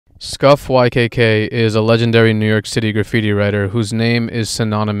Scuff YKK is a legendary New York City graffiti writer whose name is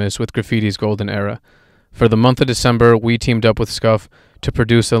synonymous with graffiti's golden era. For the month of December, we teamed up with Scuff to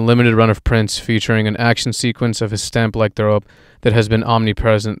produce a limited run of prints featuring an action sequence of his stamp-like throw-up that has been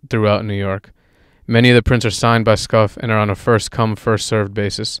omnipresent throughout New York. Many of the prints are signed by Scuff and are on a first-come, first-served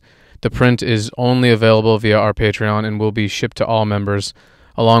basis. The print is only available via our Patreon and will be shipped to all members,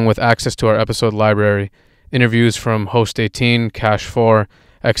 along with access to our episode library, interviews from Host 18, Cash 4,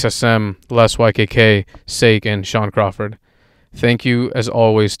 XSM, Les YKK, Sake, and Sean Crawford. Thank you, as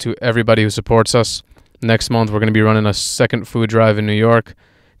always, to everybody who supports us. Next month, we're going to be running a second food drive in New York.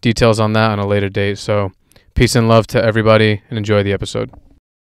 Details on that on a later date. So, peace and love to everybody, and enjoy the episode.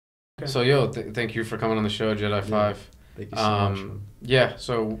 Okay. So, thank you for coming on the show, JEDI 5. Thank you so much. Yeah,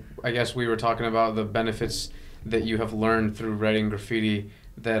 so I guess we were talking about the benefits that you have learned through writing graffiti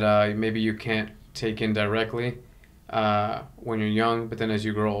that maybe you can't take in directly when you're young, but then as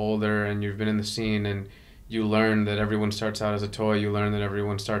you grow older and you've been in the scene and you learn that everyone starts out as a toy, you learn that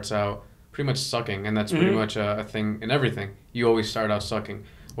everyone starts out pretty much sucking, and that's pretty much a thing in everything. You always start out sucking,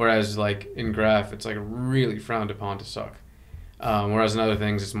 whereas like in graph, it's like really frowned upon to suck. Whereas in other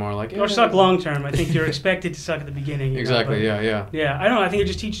things, it's more like... Or suck long term. I think you're expected to suck at the beginning. Exactly, yeah. Yeah, I don't know. I think it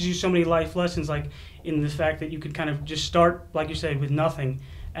just teaches you so many life lessons, like in the fact that you could kind of just start, like you said, with nothing,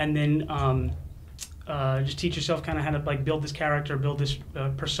 and then just teach yourself kind of how to like build this character, build this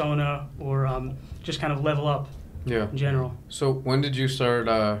persona, or just kind of level up in general. So when did you start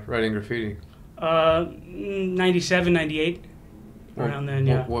writing graffiti? 97, 98, around then,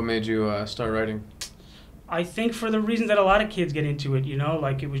 yeah. What made you start writing? I think for the reasons that a lot of kids get into it,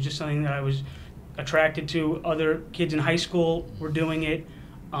 like it was just something that I was attracted to. Other kids in high school were doing it,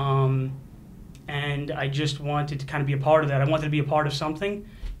 and I just wanted to kind of be a part of that. I wanted to be a part of something,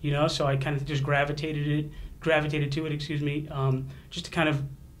 so I kind of just gravitated to it, just to kind of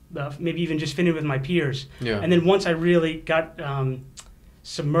maybe even just fit in with my peers. Yeah. And then once I really got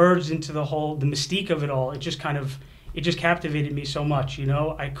submerged into the mystique of it all, it just captivated me so much,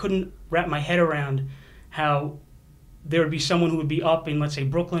 I couldn't wrap my head around how there would be someone who would be up in, let's say,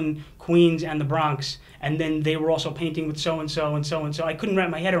 Brooklyn, Queens, and the Bronx, and then they were also painting with so-and-so and so-and-so. I couldn't wrap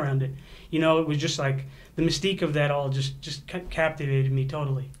my head around it. It was just like the mystique of that all just captivated me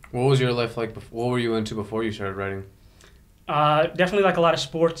totally. What was your life like? What were you into before you started writing? Definitely like a lot of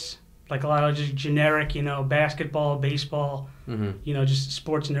sports, like a lot of just generic, basketball, baseball, just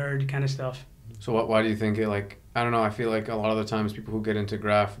sports nerd kind of stuff. So why do you think it, like, I don't know, I feel like a lot of the times people who get into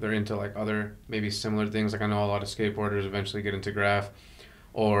graph, they're into like other maybe similar things. Like I know a lot of skateboarders eventually get into graph,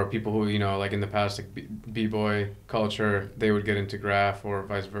 or people who, like in the past, like B-boy culture, they would get into graph, or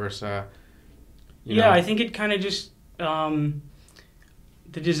vice versa. I think it kind of just, the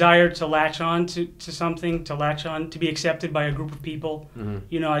desire to latch on to something, to be accepted by a group of people.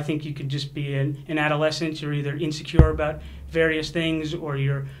 Mm-hmm. I think you could just be an adolescent, you're either insecure about various things,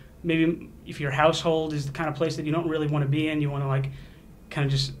 or maybe if your household is the kind of place that you don't really want to be in, you want to like kind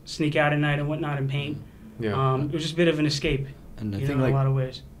of just sneak out at night and whatnot and paint. Yeah. It was just a bit of an escape, and I think in a lot of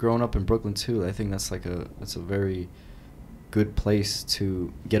ways. Growing up in Brooklyn too, I think that's a very good place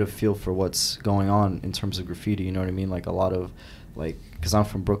to get a feel for what's going on in terms of graffiti. You know what I mean? Like a lot of because I'm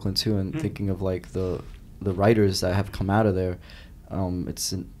from Brooklyn too, and thinking of like the writers that have come out of there,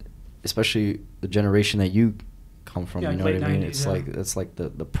 especially the generation that you come from, you know what I mean? 90s, it's like the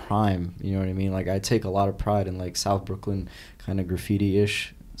prime, you know what I mean? Like I take a lot of pride in like South Brooklyn kind of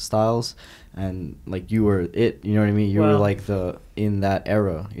graffiti-ish styles, and like you were it, you know what I mean? You were like in that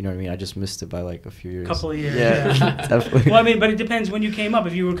era, you know what I mean? I just missed it by like a few years. Couple of years. Yeah. Definitely. Well, I mean, but it depends when you came up.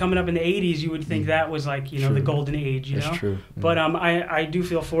 If you were coming up in the 80s, you would think that was like, the golden age, That's true. But I do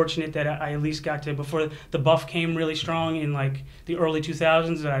feel fortunate that I at least got to, before the buff came really strong in like the early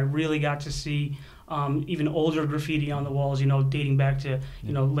 2000s, that I really got to see even older graffiti on the walls, dating back to,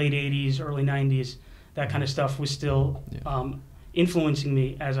 late 80s, early 90s. That kind of stuff was still influencing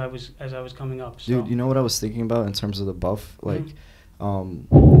me as I was coming up. So. Dude, you know what I was thinking about in terms of the buff? Like, a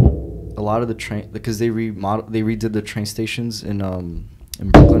lot of the train, because they redid the train stations in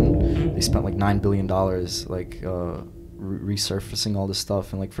Brooklyn. They spent like $9 billion, resurfacing all this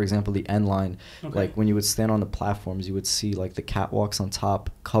stuff. And like, for example, the N line, like when you would stand on the platforms, you would see like the catwalks on top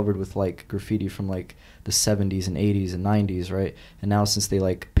covered with like graffiti from like the 70s and 80s and 90s, right? And now since they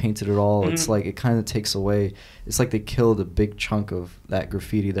like painted it all, it's like it kind of takes away, it's like they killed a big chunk of that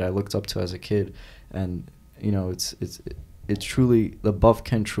graffiti that I looked up to as a kid. And it's truly, the buff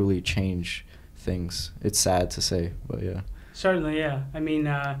can truly change things. It's sad to say, but yeah. Certainly, yeah. I mean,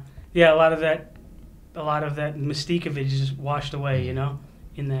 a lot of that mystique of it is just washed away, in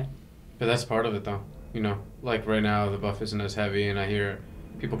that. But that's part of it, though. Like right now, the buff isn't as heavy, and I hear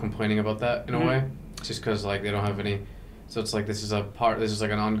people complaining about that in a way, just because like they don't have any. So it's like this is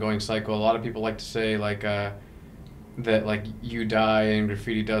like an ongoing cycle. A lot of people like to say like that like you die and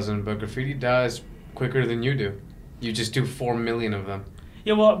graffiti doesn't, but graffiti dies quicker than you do. You just do 4 million of them.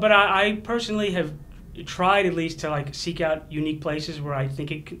 Yeah, well, but I personally have tried at least to like seek out unique places where I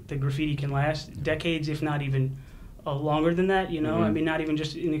think the graffiti can last decades, if not even longer than that. You know, I mean, not even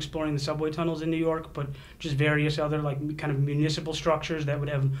just in exploring the subway tunnels in New York, but just various other like kind of municipal structures that would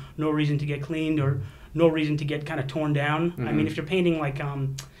have no reason to get cleaned or no reason to get kind of torn down. I mean, if you're painting like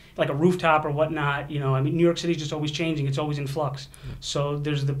a rooftop or whatnot, you know, I mean, New York City's just always changing. It's always in flux. So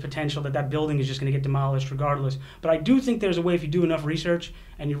there's the potential that building is just going to get demolished regardless. But I do think there's a way, if you do enough research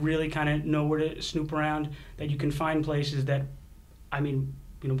and you really kind of know where to snoop around, that you can find places that, I mean,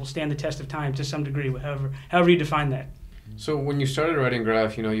 you know, will stand the test of time to some degree, however you define that. So when you started writing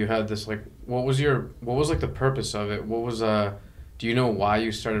graph, you know, you had this like, what was like the purpose of it? What was, do you know why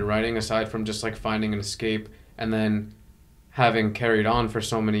you started writing aside from just like finding an escape and then having carried on for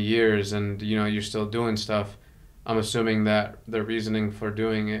so many years and, you know, you're still doing stuff? I'm assuming that the reasoning for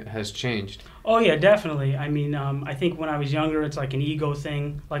doing it has changed. Oh yeah, definitely. I mean, I think when I was younger, it's like an ego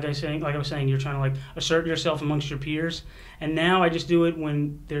thing. Like I was saying, you're trying to like assert yourself amongst your peers. And now I just do it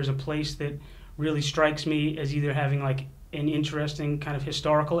when there's a place that really strikes me as either having like an interesting kind of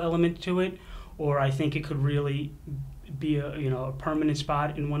historical element to it, or I think it could really be a permanent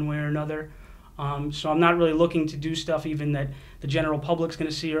spot in one way or another. So I'm not really looking to do stuff even that the general public's going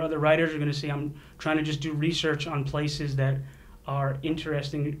to see or other writers are going to see. I'm trying to just do research on places that are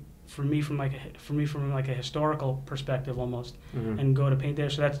interesting for me from like a historical perspective almost, and go to paint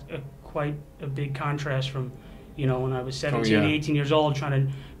there. So that's quite a big contrast from, you know, when I was 17, 18 years old trying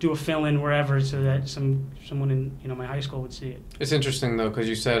to do a fill-in wherever so that someone in, you know, my high school would see it. It's interesting though, because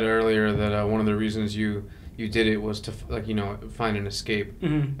you said earlier that one of the reasons you did it was to, like, you know, find an escape.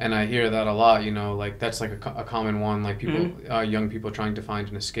 And I hear that a lot, you know, like that's like a common one, like people, young people trying to find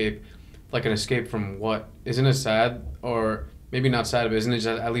an escape. Like an escape from what? Isn't it sad, or maybe not sad, but isn't it just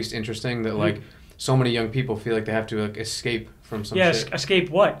at least interesting that like so many young people feel like they have to like escape from some shit? Yeah, escape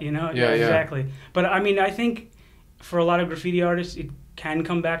what, you know? Yeah, exactly. But I mean, I think for a lot of graffiti artists, it can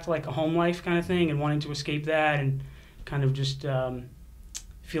come back to like a home life kind of thing and wanting to escape that and kind of just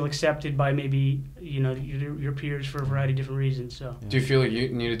feel accepted by maybe, you know, your peers for a variety of different reasons. So do you feel like you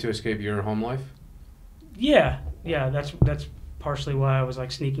needed to escape your home life? Yeah, that's partially why I was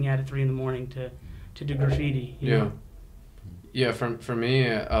like sneaking out at 3 a.m. to do graffiti. You know? Yeah. For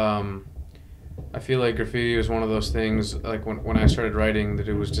me, I feel like graffiti was one of those things. Like when I started writing, that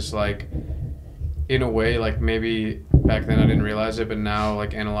it was just like, in a way, like maybe back then I didn't realize it, but now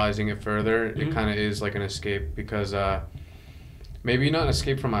like analyzing it further, it kind of is like an escape, because maybe not an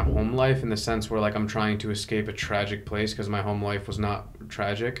escape from my home life in the sense where like I'm trying to escape a tragic place, because my home life was not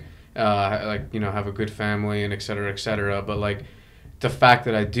tragic. Like, you know, have a good family and et cetera, but like the fact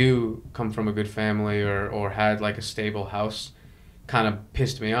that I do come from a good family or had like a stable house kind of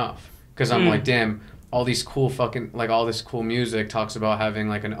pissed me off, because I'm like, damn, all these cool all this cool music talks about having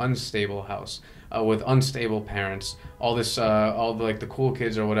like an unstable house with unstable parents. All the cool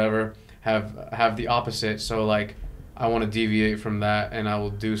kids or whatever have the opposite. So like I want to deviate from that, and I will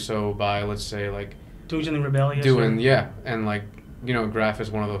do so by, let's say, like doing something rebellious. And like, you know, graph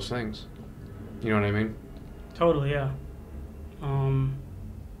is one of those things. You know what I mean? Totally, yeah.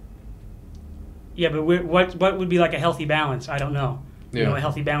 Yeah, but what would be like a healthy balance? I don't know. You know, a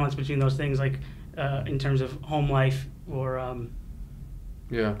healthy balance between those things, like in terms of home life or.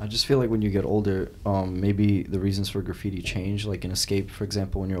 I just feel like when you get older, maybe the reasons for graffiti change. Like an escape, for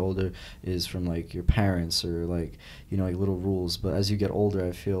example, when you're older, is from like your parents or like, you know, like little rules. But as you get older,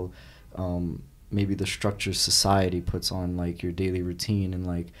 I feel maybe the structure society puts on like your daily routine and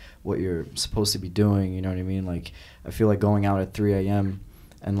like what you're supposed to be doing. You know what I mean? Like I feel like going out at 3 a.m.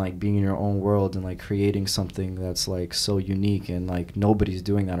 and like being in your own world and like creating something that's like so unique, and like nobody's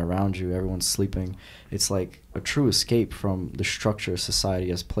doing that around you, everyone's sleeping. It's like a true escape from the structure society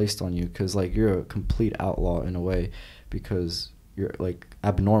has placed on you, because like you're a complete outlaw in a way, because you're like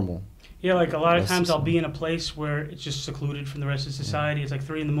abnormal. Yeah, like a lot of times I'll be in a place where it's just secluded from the rest of society. It's like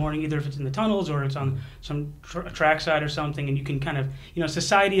 3 a.m, either if it's in the tunnels or it's on some trackside or something, and you can kind of, you know,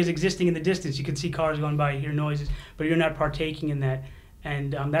 society is existing in the distance. You can see cars going by, you hear noises, but you're not partaking in that.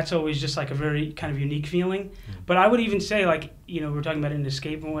 And that's always just like a very kind of unique feeling. But I would even say, like, you know, we're talking about an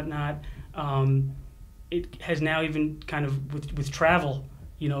escape and whatnot. It has now even kind of with travel,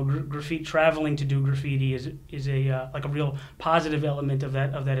 you know, graffiti, traveling to do graffiti is a like a real positive element of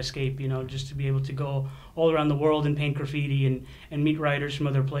that escape. You know, just to be able to go all around the world and paint graffiti and meet writers from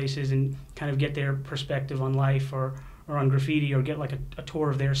other places and kind of get their perspective on life or on graffiti, or get like a tour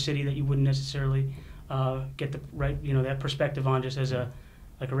of their city that you wouldn't necessarily get the right, that perspective on just as a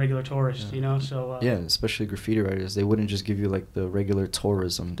regular tourist, so yeah, especially graffiti writers, they wouldn't just give you like the regular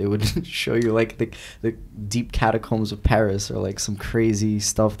tourism. They would show you like the deep catacombs of Paris, or like some crazy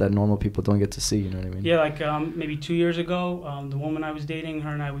stuff that normal people don't get to see, you know what I mean? Yeah, like maybe 2 years ago, the woman I was dating, her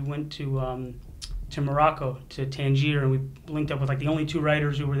and I, we went to Morocco, to Tangier, and we linked up with like the only 2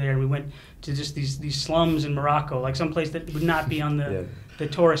 writers who were there, and we went to just these slums in Morocco, like some place that would not be on the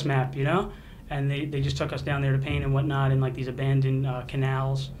tourist map, and they just took us down there to paint and whatnot, in like these abandoned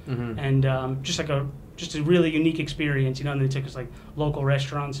canals, and just a really unique experience, and they took us like local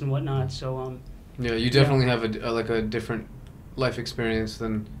restaurants and whatnot. So yeah, you definitely have a different life experience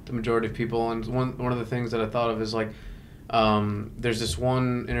than the majority of people. And one of the things that I thought of is like, there's this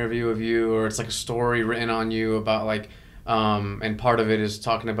one interview of you, or it's like a story written on you about like, and part of it is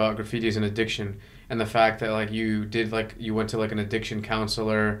talking about graffiti as an addiction. And the fact that like you went to like an addiction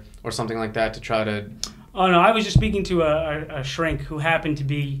counselor or something like that to try to. Oh no, I was just speaking to a shrink who happened to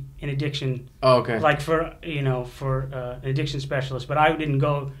be in addiction. Oh, okay. Like for an addiction specialist, but I didn't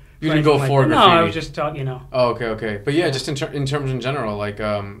go. You didn't go for graffiti. No, I was just talking. Oh, okay. But yeah, just in terms in general, like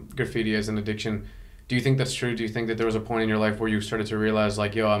graffiti as an addiction. Do you think that's true? Do you think that there was a point in your life where you started to realize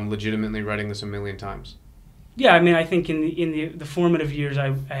like, yo, I'm legitimately writing this 1,000,000 times? Yeah, I mean, I think in the formative years,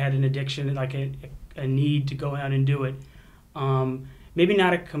 I had an addiction, like a need to go out and do it. Maybe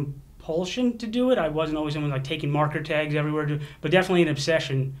not a compulsion to do it. I wasn't always someone like taking marker tags everywhere, but definitely an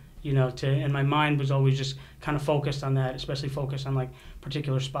obsession, and my mind was always just kind of focused on that, especially focused on like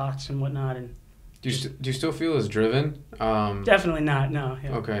particular spots and whatnot. And do you still feel as driven? Definitely not. No.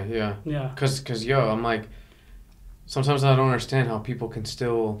 Yeah. Okay. Yeah. Yeah. Cause I'm like, sometimes I don't understand how people can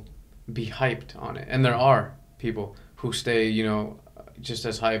still be hyped on it, and there are people who stay, just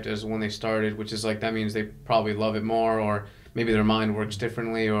as hyped as when they started, which is like, that means they probably love it more, or maybe their mind works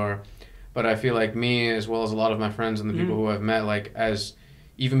differently, but I feel like me, as well as a lot of my friends and the people who I've met, like as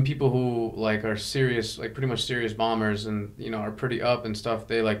even people who like are serious, like pretty much serious bombers and, are pretty up and stuff,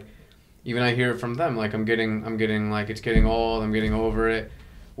 they like, even I hear it from them, like I'm getting like, it's getting old, I'm getting over it,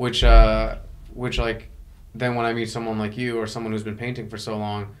 which like, then when I meet someone like you or someone who's been painting for so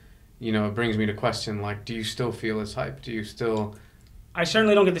long, it brings me to question, like, do you still feel as hyped? Do you still... I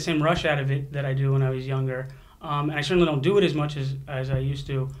certainly don't get the same rush out of it that I do when I was younger. And I certainly don't do it as much as I used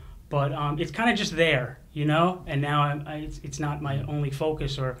to. But it's kind of just there, And now it's not my only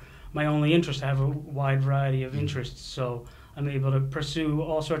focus or my only interest. I have a wide variety of interests. So I'm able to pursue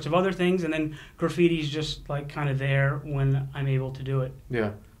all sorts of other things. And then graffiti's just, like, kind of there when I'm able to do it.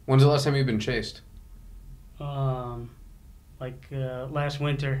 Yeah. When's the last time you've been chased? Last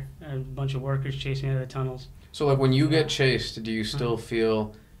winter, a bunch of workers chased me out of the tunnels. So, like, when you get chased, do you still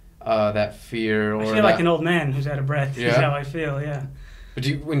feel that fear? Or I feel like an old man who's out of breath. Yeah? Is how I feel, yeah. But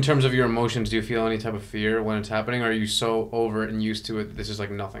in terms of your emotions, do you feel any type of fear when it's happening? Or are you so over it and used to it that this is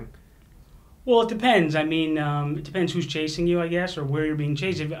like nothing? Well, it depends. I mean, it depends who's chasing you, I guess, or where you're being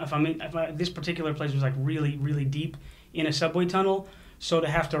chased. If this particular place was like really, really deep in a subway tunnel, so to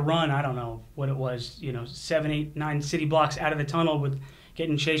have to run, I don't know what it was, 7, 8, 9 city blocks out of the tunnel with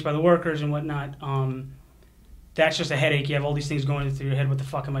getting chased by the workers and whatnot, that's just a headache. You have all these things going through your head. What the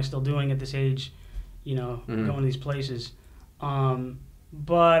fuck am I still doing at this age, going to these places?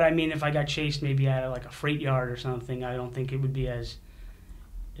 But, I mean, if I got chased maybe at like a freight yard or something, I don't think it would be as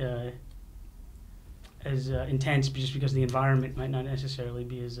intense, just because the environment might not necessarily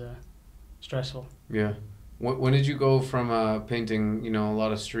be as stressful. Yeah. When did you go from painting, a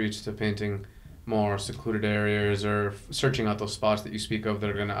lot of streets to painting more secluded areas, or searching out those spots that you speak of that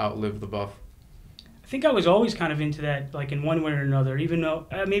are going to outlive the buff? I think I was always kind of into that, like in one way or another, even though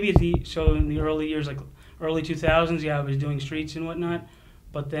maybe in the early years, like early 2000s, I was doing streets and whatnot.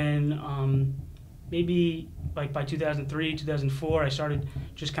 But then maybe like by 2003, 2004, I started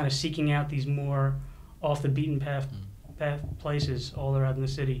just kind of seeking out these more off the beaten path places all around the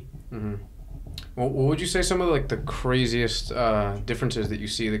city. Mm-hmm. Well, what would you say some of the craziest differences that you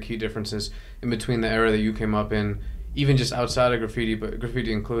see, the key differences in between the era that you came up in, even just outside of graffiti, but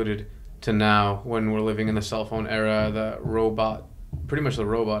graffiti included, to now when we're living in the cell phone era, pretty much the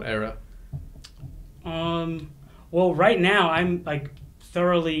robot era? Well, right now I'm like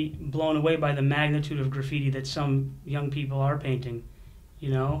thoroughly blown away by the magnitude of graffiti that some young people are painting.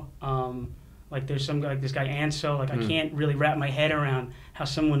 Like there's this guy Anso, I can't really wrap my head around how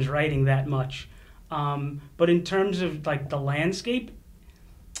someone's writing that much. But in terms of like the landscape,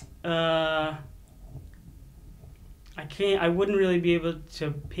 I wouldn't really be able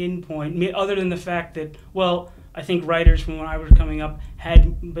to pinpoint, other than the fact that, well, I think writers from when I was coming up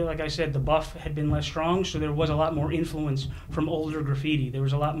but like I said, the buff had been less strong, so there was a lot more influence from older graffiti. There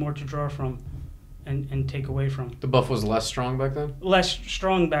was a lot more to draw from and take away from. The buff was less strong back then? Less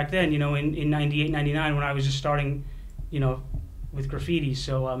strong back then, in 98, 99, when I was just starting, with graffiti.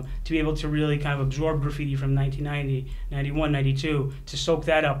 So to be able to really kind of absorb graffiti from 1990, 91, 92, to soak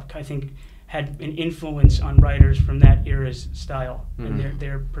that up, I think had an influence on writers from that era's style and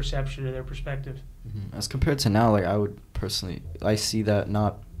their perception or their perspective. As compared to now, like I see that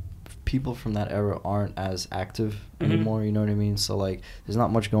not people from that era aren't as active anymore, you know what I mean? So like there's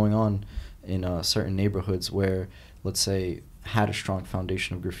not much going on in certain neighborhoods where, let's say, had a strong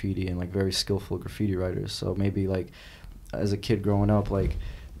foundation of graffiti and like very skillful graffiti writers. So maybe like as a kid growing up, like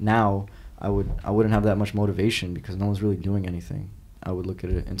now I wouldn't have that much motivation because no one's really doing anything. I would look at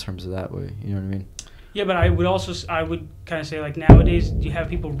it in terms of that way, you know what I mean? Yeah, but I would kind of say, like, nowadays you have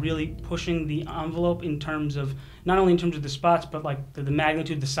people really pushing the envelope in terms of, not only in terms of the spots, but like the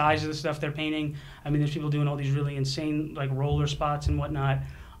magnitude, the size of the stuff they're painting. I mean, there's people doing all these really insane like roller spots and whatnot.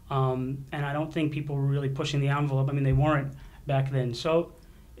 And I don't think people were really pushing the envelope. I mean, they weren't back then. So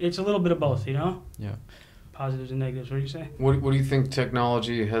it's a little bit of both, Yeah. Positives and negatives. What do you say? What do you think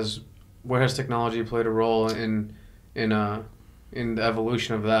where has technology played a role in the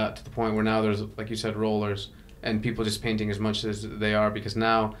evolution of that to the point where now there's, like you said, rollers and people just painting as much as they are? Because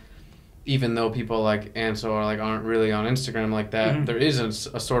now, even though people like Ansel aren't really on Instagram like that, there is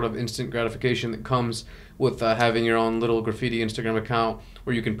a sort of instant gratification that comes with having your own little graffiti Instagram account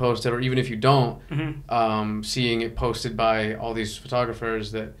where you can post it, or even if you don't, seeing it posted by all these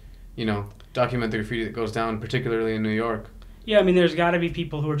photographers that, document the graffiti that goes down, particularly in New York. Yeah, I mean, there's got to be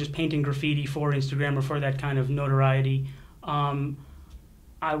people who are just painting graffiti for Instagram or for that kind of notoriety.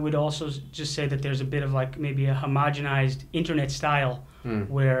 I would also just say that there's a bit of like maybe a homogenized internet style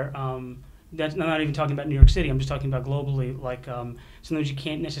where that's not even talking about New York City. I'm just talking about globally. Like sometimes you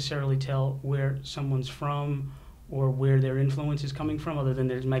can't necessarily tell where someone's from or where their influence is coming from, other than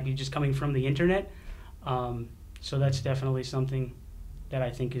it might be just coming from the internet. So that's definitely something that I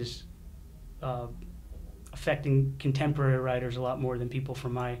think is affecting contemporary writers a lot more than people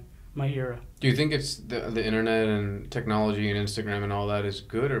from my era. Do you think it's the internet and technology and Instagram and all that is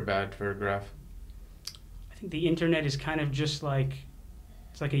good or bad for a graph? I think the internet is kind of just like,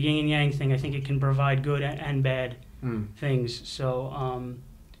 it's like a yin and yang thing. I think it can provide good and bad things. So,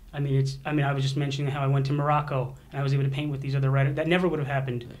 I was just mentioning how I went to Morocco and I was able to paint with these other writers. That never would have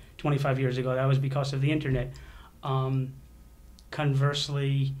happened 25 years ago. That was because of the internet.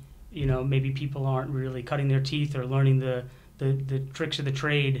 Conversely, maybe people aren't really cutting their teeth or learning the tricks of the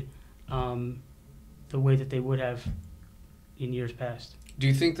trade the way that they would have in years past. Do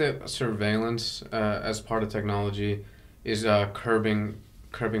you think that surveillance as part of technology is curbing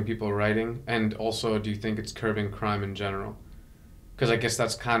people writing? And also, do you think it's curbing crime in general? Because I guess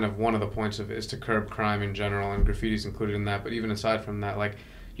that's kind of one of the points of it, is to curb crime in general, and graffiti's included in that. But even aside from that, like,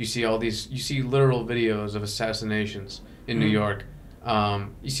 you see literal videos of assassinations in New York.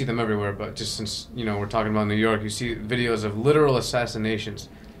 You see them everywhere, but just since, we're talking about New York, you see videos of literal assassinations,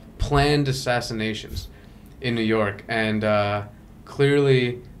 planned assassinations in New York, and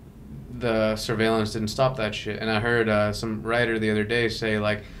clearly the surveillance didn't stop that shit. And I heard some writer the other day say,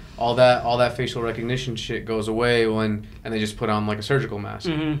 like, all that facial recognition shit goes away and they just put on like a surgical mask.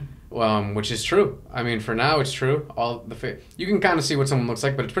 Which is true. I mean, for now it's true. You can kind of see what someone looks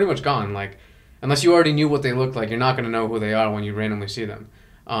like, but it's pretty much gone. Like, unless you already knew what they looked like, you're not going to know who they are when you randomly see them.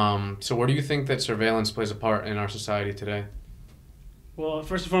 So where do you think that surveillance plays a part in our society today? Well,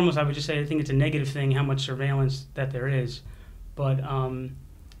 first and foremost, I would just say I think it's a negative thing how much surveillance that there is. But right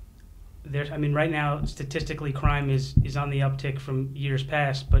now, statistically, crime is on the uptick from years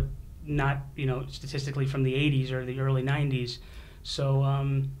past, but not, statistically from the 80s or the early 90s. So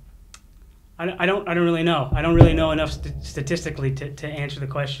I don't really know. I don't really know enough statistically to answer the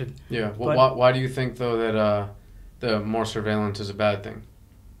question. Yeah. Well, why do you think though that the more surveillance is a bad thing?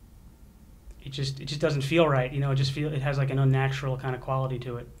 It just doesn't feel right. It has like an unnatural kind of quality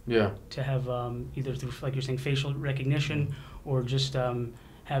to it. Yeah. To have either through, like you're saying, facial recognition, or just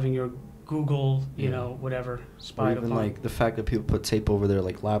having your Google, whatever, spied upon. Or even like the fact that people put tape over their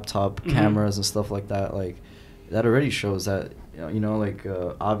like laptop cameras and stuff like that. Like that already shows that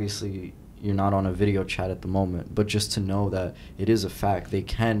obviously you're not on a video chat at the moment, but just to know that it is a fact, they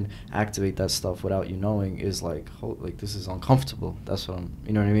can activate that stuff without you knowing, is like, this is uncomfortable. That's what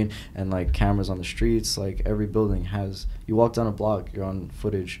you know what I mean? And like cameras on the streets, like every building has, you walk down a block, you're on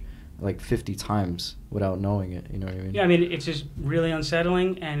footage like 50 times without knowing it, you know what I mean? Yeah, I mean, it's just really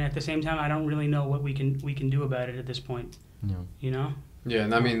unsettling, and at the same time, I don't really know what we can do about it at this point. Yeah. Yeah,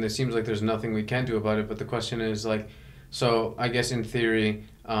 and I mean, it seems like there's nothing we can do about it, but the question is, like, so I guess in theory,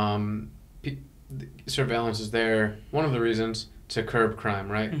 surveillance is there, one of the reasons, to curb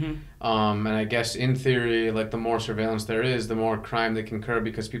crime, right? And I guess in theory, like, the more surveillance there is, the more crime they can curb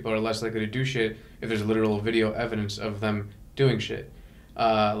because people are less likely to do shit if there's literal video evidence of them doing shit.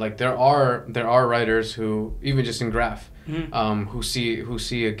 Like, there are writers who, even just in graph, who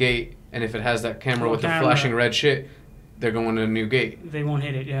see a gate, and if it has that camera with the flashing red shit, they're going to a new gate. They won't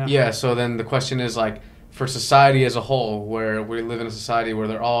hit it, yeah. Yeah, so then the question is, like, for society as a whole, where we live in a society where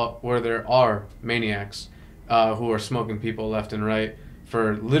there are maniacs who are smoking people left and right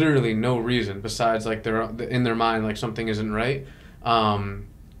for literally no reason besides, like, they're in their mind, like, something isn't right. And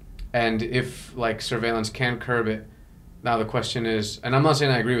if, like, surveillance can curb it, now the question is, and I'm not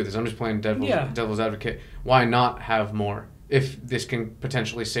saying I agree with this, I'm just playing devil's advocate, why not have more if this can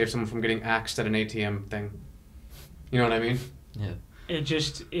potentially save someone from getting axed at an ATM thing? You know what I mean? Yeah. It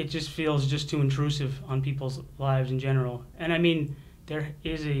just feels just too intrusive on people's lives in general. And I mean, there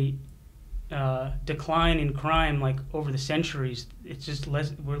is a decline in crime, like, over the centuries. It's just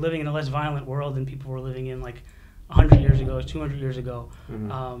less. We're living in a less violent world than people were living in, like, 100 years ago, 200 years ago.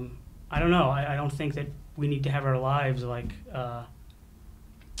 I don't know. I don't think that we need to have our lives like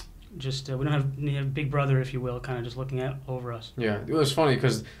we don't have Big Brother, if you will, kind of just looking over us. Yeah, it was funny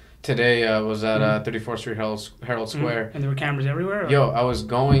because today I was at 34th Street Herald Square, and there were cameras everywhere. Yo, I was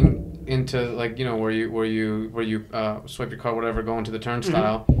going into, like, you know, where you swipe your card, whatever, go into the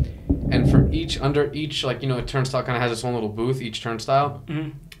turnstile, and under each, like, you know, a turnstile kind of has its own little booth, each turnstile,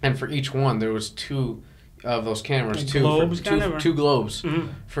 and for each one there was two of those cameras, like two globes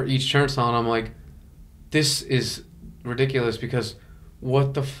for each turnstile, and I'm like, this is ridiculous because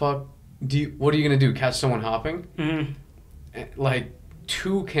what the fuck what are you gonna do? Catch someone hopping? Like,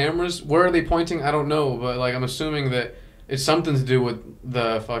 two cameras? Where are they pointing? I don't know, but, like, I'm assuming that it's something to do with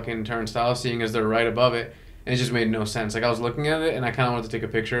the fucking turnstile, seeing as they're right above it, and it just made no sense. Like, I was looking at it and I kind of wanted to take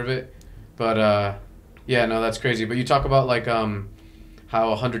a picture of it, but yeah, no, that's crazy. But you talk about, like, how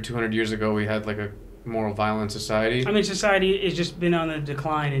 100, 200 years ago we had, like, a more violent society. I mean, society has just been on the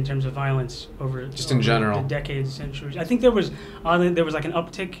decline in terms of violence over in general the decades, centuries. I think there was like an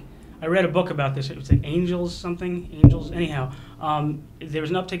uptick. I read a book about this. It was like Angels. Anyhow, there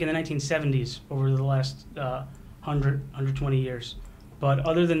was an uptick in the 1970s over the last 120 years. But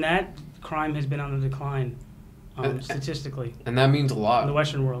other than that, crime has been on the decline statistically. And that means a lot. In the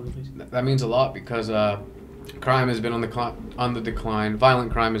Western world, at least. That means a lot because crime has been on the decline.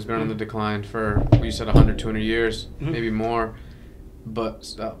 Violent crime has been on the decline for, you said, 100, 200 years, maybe more.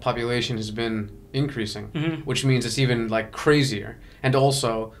 But population has been increasing, which means it's even, like, crazier. And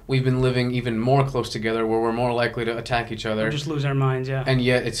also, we've been living even more close together where we're more likely to attack each other. Or just lose our minds, yeah. And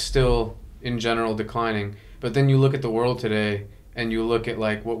yet it's still, in general, declining. But then you look at the world today, and you look at,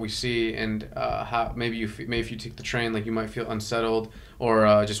 like, what we see, and how maybe if you take the train, like, you might feel unsettled,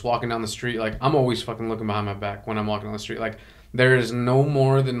 or just walking down the street. Like, I'm always fucking looking behind my back when I'm walking down the street. Like, there is no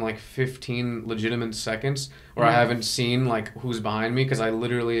more than, like, 15 legitimate seconds where I haven't seen, like, who's behind me, because I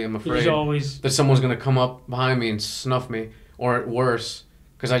literally am afraid that someone's gonna come up behind me and snuff me, or worse,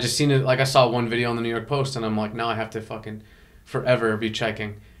 because I just seen it. Like, I saw one video on the New York Post, and I'm like, now I have to fucking forever be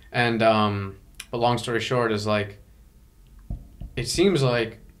checking. And but long story short is, like, it seems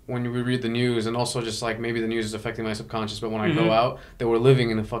like when we read the news, and also just, like, maybe the news is affecting my subconscious, but when I go out, that we're living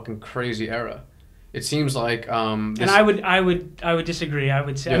in a fucking crazy era. It seems like and I would disagree. I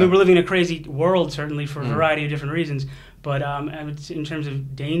would say, I mean, we're living in a crazy world, certainly, for a variety of different reasons, but I would, in terms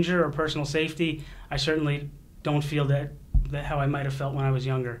of danger or personal safety, I certainly don't feel that how I might have felt when I was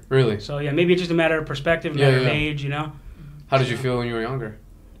younger. Really? So yeah, maybe it's just a matter of perspective, matter of age, you know. How did you feel when you were younger?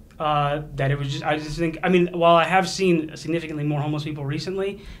 That it was just, I just think, I mean, while I have seen significantly more homeless people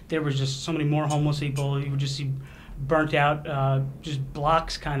recently, there was just so many more homeless people. You would just see burnt out just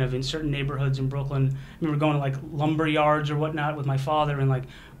blocks kind of in certain neighborhoods in Brooklyn. I remember going to, like, lumber yards or whatnot with my father in, like,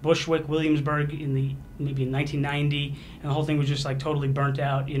 Bushwick, Williamsburg maybe in 1990, and the whole thing was just, like, totally burnt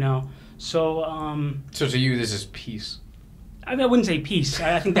out, you know. So so to you, this is peace. I mean, I wouldn't say peace.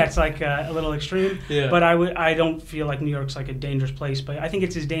 I think that's, like, a little extreme. Yeah. But I don't feel like New York's, like, a dangerous place. But I think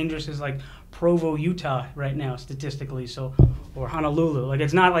it's as dangerous as, like, Provo, Utah right now, statistically. So, or Honolulu. Like,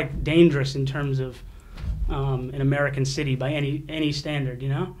 it's not, like, dangerous in terms of an American city by any standard, you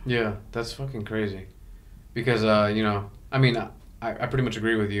know? Yeah, that's fucking crazy. Because you know, I mean, I pretty much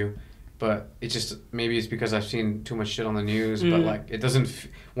agree with you. But it's just, maybe it's because I've seen too much shit on the news, but, like, it doesn't,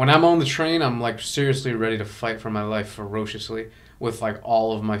 when I'm on the train, I'm, like, seriously ready to fight for my life ferociously with, like,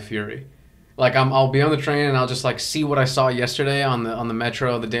 all of my fury. Like, I'll be on the train and I'll just, like, see what I saw yesterday on the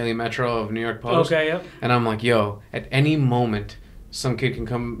metro, the Daily Metro of New York Post. Okay, yep. And I'm like, yo, at any moment, some kid can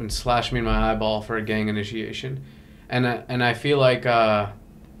come and slash me in my eyeball for a gang initiation. And I feel like, I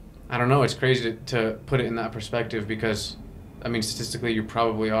don't know, it's crazy to put it in that perspective because, I mean, statistically you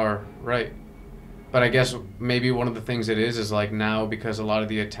probably are right. But I guess maybe one of the things it is like now, because a lot of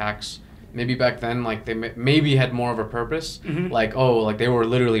the attacks, maybe back then, like they maybe had more of a purpose. Like, oh, like they were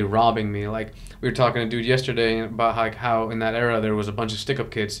literally robbing me. Like we were talking to a dude yesterday about like how in that era there was a bunch of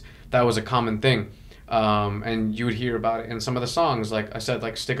stick-up kids. That was a common thing. And you would hear about it in some of the songs. Like I said,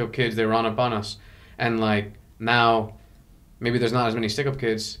 like stick-up kids, they run up on us. And like now, maybe there's not as many stick-up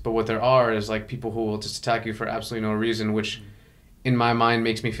kids, but what there are is like people who will just attack you for absolutely no reason, which in my mind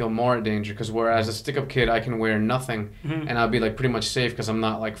makes me feel more in danger, because whereas a stick-up kid, I can wear nothing and I'll be like pretty much safe because I'm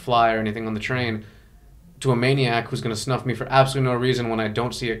not like fly or anything on the train. To a maniac who's going to snuff me for absolutely no reason when I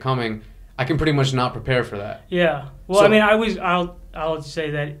don't see it coming, I can pretty much not prepare for that. Yeah. Well, so, I mean, I'll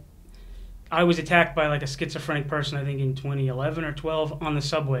say that I was attacked by like a schizophrenic person, I think in 2011 or 12 on the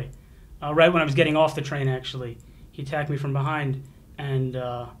subway, right when I was getting off the train. Actually, he attacked me from behind, and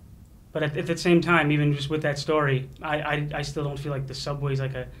but at the same time, even just with that story, I still don't feel like the subway's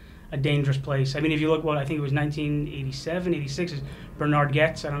like a dangerous place. I mean, if you look, I think it was 1987, 86, is Bernard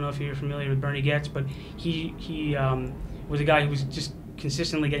Goetz. I don't know if you're familiar with Bernie Goetz, but he was a guy who was just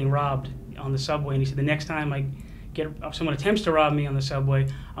consistently getting robbed on the subway, and he said, the next time someone attempts to rob me on the subway,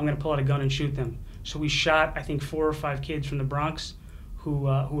 I'm going to pull out a gun and shoot them. So we shot, I think, 4 or 5 kids from the Bronx who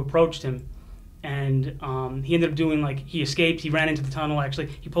approached him. And he ended up doing, like, he escaped. He ran into the tunnel, actually.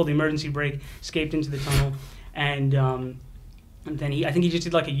 He pulled the emergency brake, escaped into the tunnel. And then I think he just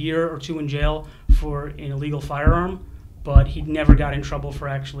did like a year or 2 in jail for an illegal firearm. But he never got in trouble for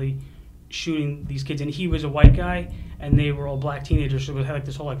actually shooting these kids. And he was a white guy, and they were all black teenagers. So it had like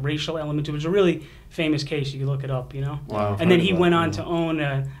this whole like racial element to it. It was a really famous case. You can look it up, you know? Wow. And then he went on to own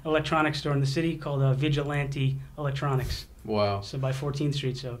an electronics store in the city called Vigilante Electronics. Wow. So by 14th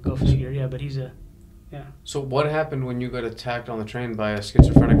Street, so go figure. Yeah, but yeah. So what happened when you got attacked on the train by a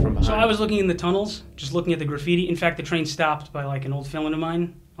schizophrenic from behind? So I was looking in the tunnels, just looking at the graffiti. In fact, the train stopped by like an old filament of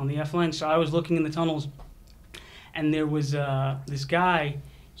mine on the F line. So I was looking in the tunnels, and there was this guy.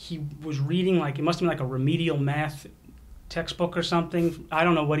 He was reading like, it must have been like a remedial math textbook or something. I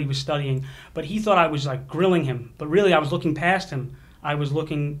don't know what he was studying, but he thought I was like grilling him. But really, I was looking past him. I was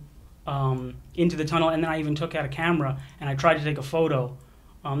looking into the tunnel, and then I even took out a camera and I tried to take a photo,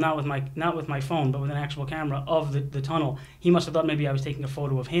 not with my phone, but with an actual camera of the tunnel. He must have thought maybe I was taking a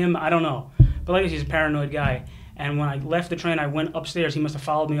photo of him. I don't know, but like he's a paranoid guy. And when I left the train, I went upstairs. He must have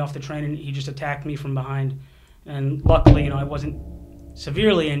followed me off the train, and he just attacked me from behind. And luckily, I wasn't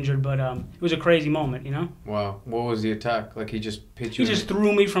severely injured, but it was a crazy moment, Wow. What was the attack? Like he just hit you? He just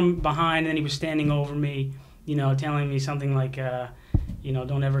threw me from behind, and then he was standing over me, telling me something like,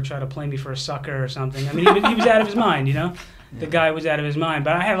 don't ever try to play me for a sucker or something. I mean, he was out of his mind, Yeah. The guy was out of his mind.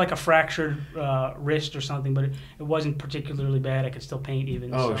 But I had like a fractured wrist or something, but it wasn't particularly bad. I could still paint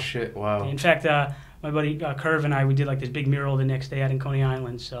even. Oh, shit. Wow. In fact, my buddy Curve and I, we did like this big mural the next day out in Coney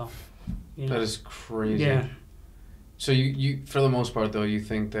Island. So, That is crazy. Yeah. So you for the most part, though, you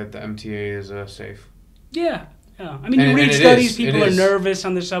think that the MTA is safe? Yeah. Yeah. I mean, you read studies, people are nervous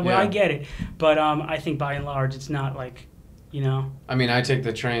on the subway. Yeah. I get it. But I think by and large, it's not like, I mean, I take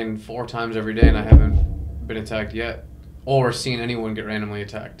the train 4 times every day, and I haven't been attacked yet or seen anyone get randomly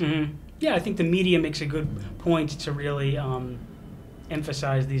attacked. Mm-hmm. Yeah, I think the media makes a good point to really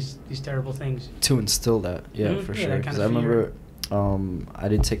emphasize these terrible things. To instill that, for sure. Because I remember I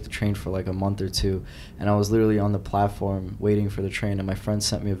did take the train for like a month or 2, and I was literally on the platform waiting for the train, and my friend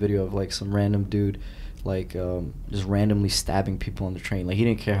sent me a video of like some random dude like just randomly stabbing people on the train. Like he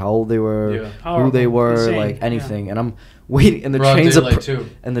didn't care how old they were, who they were, insane. Like anything. And I'm waiting, and the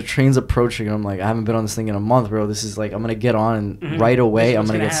train's approaching, and I'm like, I haven't been on this thing in a month, bro. This is like, I'm gonna get on, and right away I'm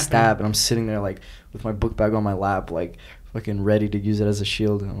gonna get stabbed, and I'm sitting there like with my book bag on my lap, like fucking ready to use it as a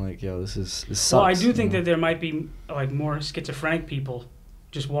shield. And I'm like, yo, this sucks. Well, I do think that there might be like more schizophrenic people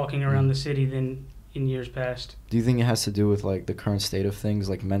just walking around the city than in years past. Do you think it has to do with like the current state of things,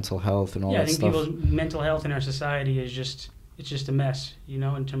 like mental health and all that stuff? Yeah, I think people's mental health in our society is just a mess,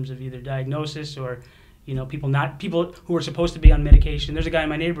 in terms of either diagnosis or, people who are supposed to be on medication. There's a guy in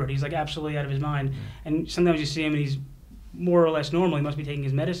my neighborhood, he's like absolutely out of his mind. And sometimes you see him and he's more or less normal. He must be taking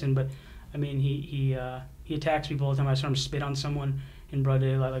his medicine, but I mean, he attacks people all the time. I saw him spit on someone in broad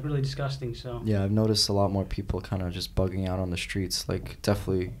daylight, like really disgusting. So yeah, I've noticed a lot more people kind of just bugging out on the streets, like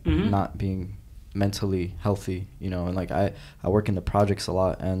definitely not being mentally healthy, and like I work in the projects a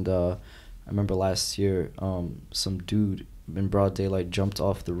lot, and I remember last year some dude in broad daylight jumped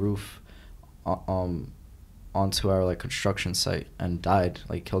off the roof onto our like construction site and died,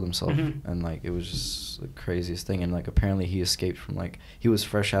 like killed himself. And like it was just the craziest thing. And like apparently he escaped from like, he was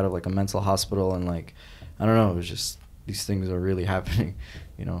fresh out of like a mental hospital, and like I don't know, it was just, these things are really happening,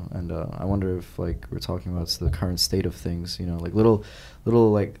 you know. And I wonder if like we're talking about the current state of things, you know, like little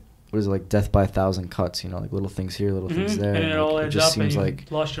like, what is it, like death by 1,000 cuts, you know, like little things here, little things there. And it like, all adds up, seems and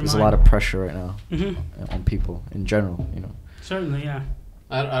like lost your there's mind. a lot of pressure right now on people in general, you know. Certainly, yeah.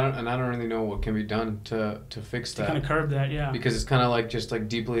 I don't really know what can be done to fix that. To kind of curb that, yeah. Because it's kind of like just like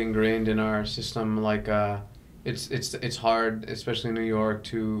deeply ingrained in our system. Like it's hard, especially in New York,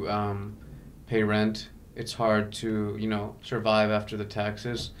 to pay rent. It's hard to, you know, survive after the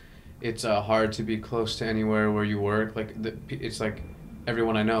taxes. It's hard to be close to anywhere where you work. Like it's like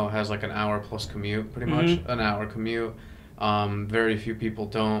everyone I know has like an hour plus commute, pretty much an hour commute. Very few people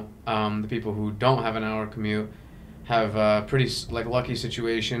don't. The people who don't have an hour commute have pretty like lucky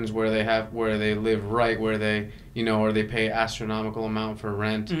situations where they live right where they, you know, or they pay astronomical amount for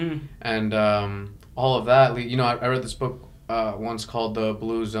rent, and all of that. You know, I read this book once called The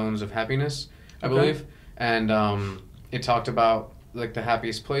Blue Zones of Happiness, I believe, and it talked about like the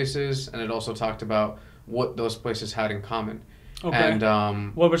happiest places, and it also talked about what those places had in common. Okay.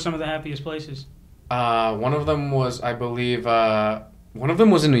 And what were some of the happiest places? One of them was, I believe, one of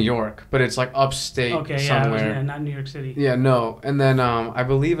them was in New York, but it's like upstate somewhere. Yeah, not New York City. Yeah, no. And then I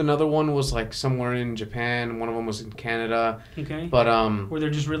believe another one was like somewhere in Japan. One of them was in Canada. Okay. But were there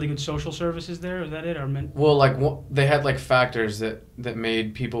just really good social services there? Is that it, or well, like they had like factors that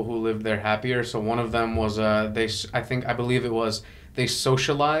made people who lived there happier. So one of them was I believe it was they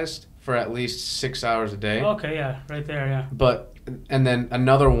socialized for at least 6 hours a day. Okay, yeah, right there, yeah. And then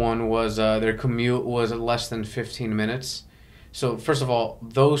another one was their commute was less than 15 minutes. So first of all,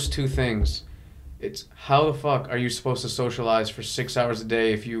 those two things, it's how the fuck are you supposed to socialize for 6 hours a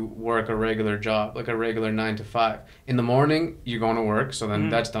day if you work a regular job, like a regular 9 to 5? In the morning, you're going to work, so then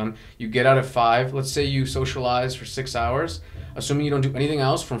that's done. You get out at 5. Let's say you socialize for 6 hours, assuming you don't do anything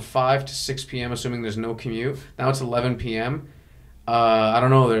else from 5 to 6 p.m., assuming there's no commute. Now it's 11 p.m. I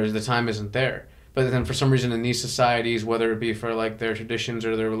don't know, the time isn't there. But then for some reason in these societies, whether it be for like their traditions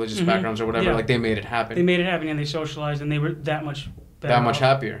or their religious backgrounds or whatever, like they made it happen. They made it happen and they socialized and they were that much better. That much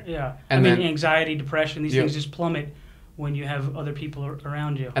happier. Yeah. And I mean, anxiety, depression, these things just plummet when you have other people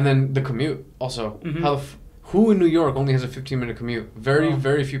around you. And then the commute also. Who in New York only has a 15-minute commute?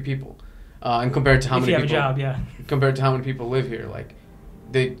 Very few people. And compared to how many people... If you have a job, yeah. Compared to how many people live here, like,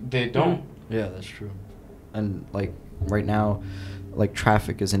 they don't. Yeah, that's true. And like right now, like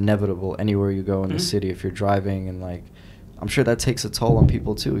traffic is inevitable anywhere you go in the city if you're driving, and like I'm sure that takes a toll on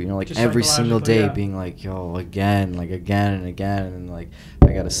people too, you know, like just every single day being like, yo, again and again, and like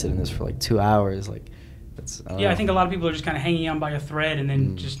I gotta sit in this for like 2 hours, like that's I think a lot of people are just kind of hanging on by a thread, and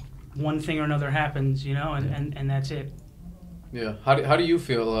then just one thing or another happens, you know, and that's it. Yeah. How do you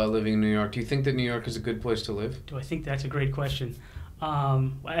feel living in New York? Do you think that New York is a good place to live? Do I think that's a great question?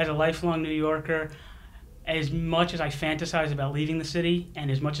 As a lifelong New Yorker, as much as I fantasize about leaving the city,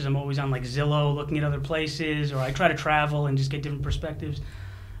 and as much as I'm always on like Zillow looking at other places, or I try to travel and just get different perspectives,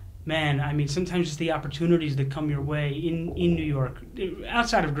 man, I mean, sometimes just the opportunities that come your way in New York,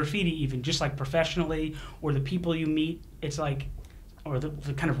 outside of graffiti even, just like professionally, or the people you meet, it's like, or the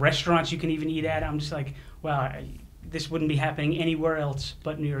kind of restaurants you can even eat at, I'm just like, wow, this wouldn't be happening anywhere else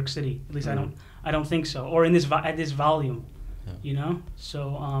but New York City. At least I don't think so, or in this at this volume, you know?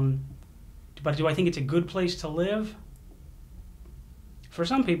 So, but do I think it's a good place to live? For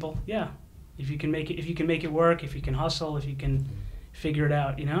some people, yeah. If you can make it work, if you can hustle, if you can figure it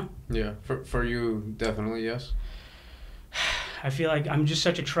out, you know? Yeah. For you, definitely yes. I feel like I'm just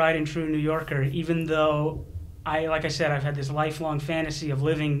such a tried and true New Yorker, even though like I said, I've had this lifelong fantasy of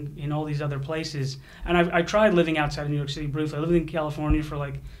living in all these other places. And I tried living outside of New York City briefly. I lived in California for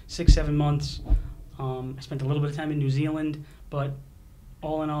like 6-7 months. I spent a little bit of time in New Zealand, but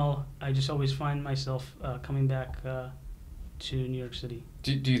all in all, I just always find myself coming back to New York City.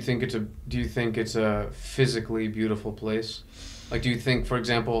 Do you think it's a physically beautiful place? Like, do you think, for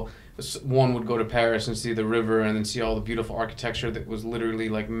example, one would go to Paris and see the river and then see all the beautiful architecture that was literally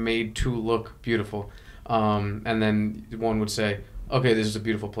like made to look beautiful, and then one would say, okay, this is a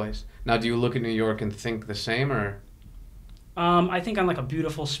beautiful place. Now, do you look at New York and think the same, or? I think on like a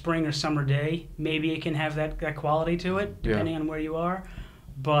beautiful spring or summer day, maybe it can have that quality to it, depending on where you are.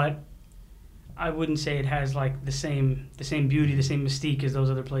 But I wouldn't say it has like the same beauty, the same mystique as those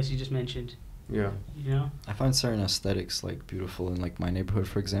other places you just mentioned. Yeah. You know? I find certain aesthetics like beautiful in like my neighborhood,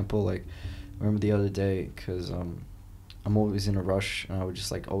 for example. Like, I remember the other day, because I'm always in a rush, and I would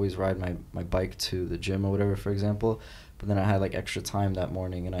just like always ride my bike to the gym or whatever, for example. but then I had like extra time that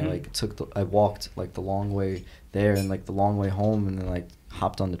morning, and I like I walked like the long way there and like the long way home, and then like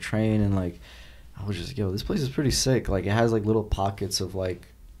hopped on the train, and like I was just, this place is pretty sick. Like it has like little pockets of like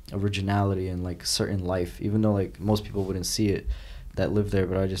originality and like certain life, even though like most people wouldn't see it that live there,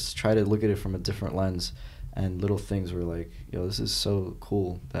 but I just try to look at it from a different lens, and little things were like, this is so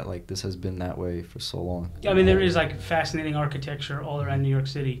cool that like this has been that way for so long. Yeah, I mean, there is like fascinating architecture all around New York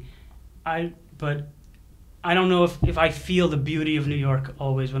City. But I don't know if I feel the beauty of New York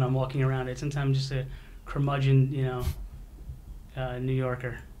always when I'm walking around it. Sometimes I'm just a curmudgeon, New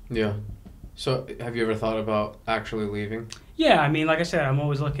Yorker. Yeah. So have you ever thought about actually leaving? Yeah, I mean, like I said, I'm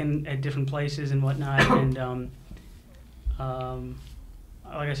always looking at different places and whatnot, and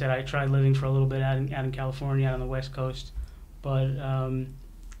like I said, I tried living for a little bit out in California, out on the West Coast, but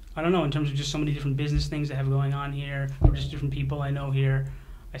I don't know, in terms of just so many different business things that have going on here, or just different people I know here,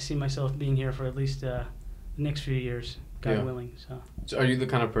 I see myself being here for at least the next few years, God willing. So are you the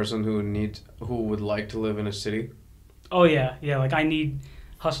kind of person who would like to live in a city? Oh yeah, like I need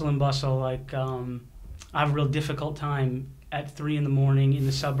hustle and bustle. Like I have a real difficult time at 3 a.m. in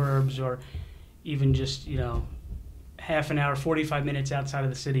the suburbs, or even just half an hour, 45 minutes outside of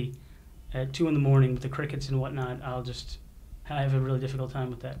the city at 2 a.m. with the crickets and whatnot. I have a really difficult time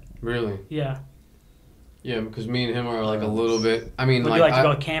with that. Really? Yeah. Yeah, because me and him are like a little bit. I mean, would you like to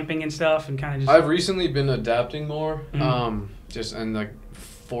go camping and stuff and kind of just? I've recently been adapting more, and like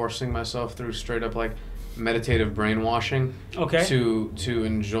forcing myself through straight up like meditative brainwashing. Okay. To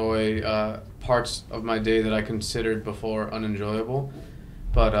enjoy parts of my day that I considered before unenjoyable,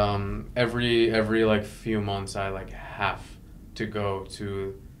 but every like few months I like have to go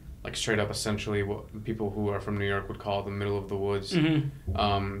to like straight up essentially what people who are from New York would call the middle of the woods,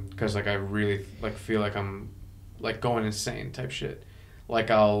 because like I really like feel like I'm like going insane type shit.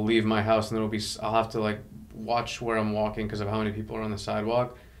 Like I'll leave my house and I'll have to like watch where I'm walking because of how many people are on the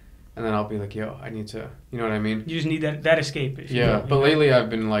sidewalk, and then I'll be like, I need to, you know what I mean? You just need that escape. But lately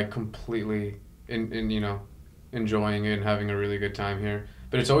I've been like completely enjoying it and having a really good time here.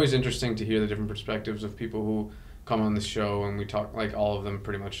 But it's always interesting to hear the different perspectives of people who come on the show, and we talk, like all of them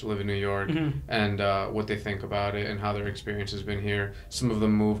pretty much live in New York, and what they think about it and how their experience has been here. Some of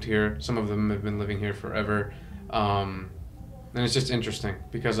them moved here, some of them have been living here forever, and it's just interesting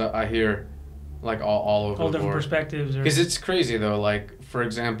because I hear like all over all the different board. Perspectives. Because it's crazy though, like for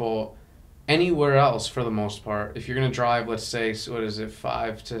example, anywhere else for the most part, if you're gonna drive, let's say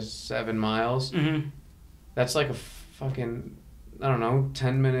 5 to 7 miles, that's like a fucking, I don't know,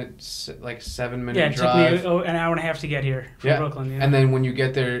 10 minutes, like 7 minute drive. Yeah, it took me an hour and a half to get here from Brooklyn. And then when you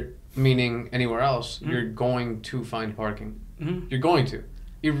get there, meaning anywhere else, you're going to find parking. You're going to.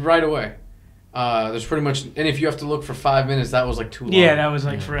 Right away. There's pretty much, and if you have to look for 5 minutes, that was like too long. Yeah, that was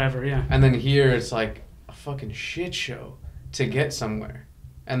like forever, And then here, it's like a fucking shit show to get somewhere.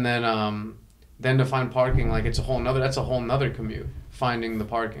 And then to find parking, like that's a whole nother commute, finding the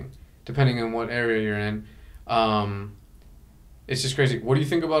parking, depending on what area you're in. It's just crazy. What do you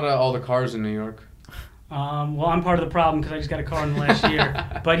think about all the cars in New York? Well, I'm part of the problem because I just got a car in the last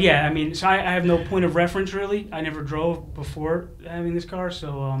year. But yeah, I mean, so I have no point of reference really. I never drove before having this car,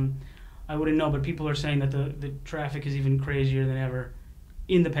 so I wouldn't know. But people are saying that the traffic is even crazier than ever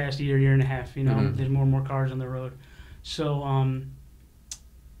in the past year and a half. There's more and more cars on the road. So,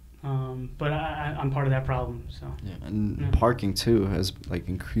 but I'm part of that problem. So parking too has like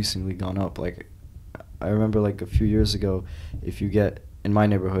increasingly gone up. Like I remember like a few years ago, if you get in my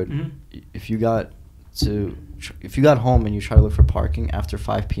neighborhood, if you got home and you try to look for parking after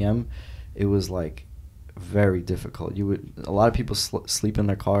 5 p.m., it was like very difficult. A lot of people sleep in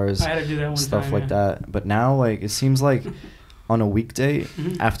their cars. I had to do that one stuff time, like that. But now like it seems like on a weekday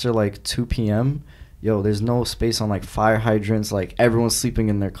after like 2 p.m., there's no space on like fire hydrants. Like everyone's sleeping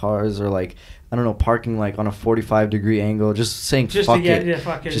in their cars, or like I don't know, parking like on a 45-degree angle, just saying fuck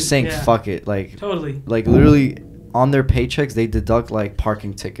it. Like totally. Like literally on their paychecks they deduct like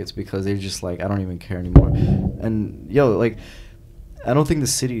parking tickets because they're just like, I don't even care anymore. And like I don't think the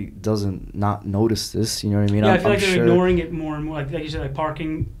city doesn't not notice this. You know what I mean? Yeah, I feel like they're ignoring it more and more. Like you said, like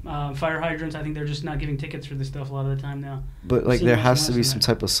parking, fire hydrants. I think they're just not giving tickets for this stuff a lot of the time now. But like there has to be some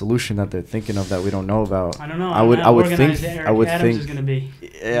type of solution that they're thinking of that we don't know about. I don't know. I would think. Adams is gonna be.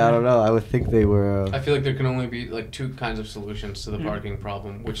 Yeah, I don't know. I would think they were. I feel like there can only be like two kinds of solutions to the parking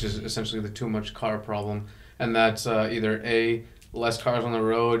problem, which is essentially the too much car problem, and that's either A, less cars on the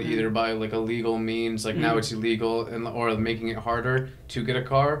road, either by like a legal means, like now it's illegal, or making it harder to get a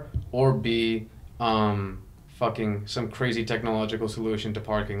car, or B, fucking some crazy technological solution to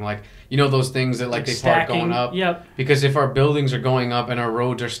parking. Like, you know those things that like they stacking, park going up? Yep. Because if our buildings are going up and our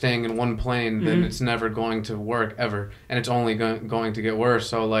roads are staying in one plane, then it's never going to work ever. And it's only going to get worse.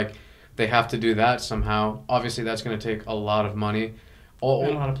 So like they have to do that somehow. Obviously that's going to take a lot of money. And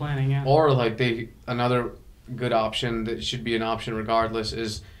a lot of planning, yeah. Or like another good option that should be an option regardless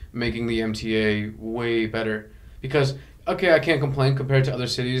is making the MTA way better. Because okay, I can't complain compared to other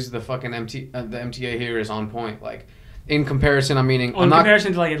cities. The fucking the MTA here is on point. Like, in comparison, I'm meaning... in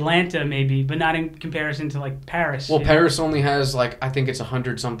comparison to, like, Atlanta, maybe, but not in comparison to, like, Paris. Well, Paris only has, like, I think it's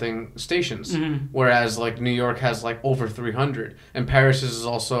 100-something stations. Whereas, like, New York has, like, over 300. And Paris is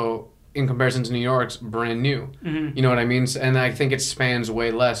also, in comparison to New York's, brand new. You know what I mean? And I think it spans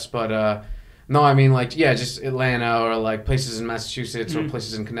way less, but... No, I mean, like, yeah, just Atlanta or, like, places in Massachusetts or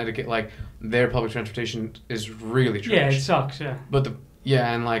places in Connecticut, like, their public transportation is really trash. Yeah, it sucks, yeah. But,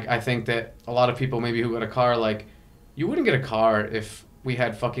 and, like, I think that a lot of people maybe who got a car, like, you wouldn't get a car if we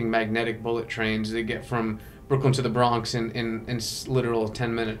had fucking magnetic bullet trains that get from Brooklyn to the Bronx in literal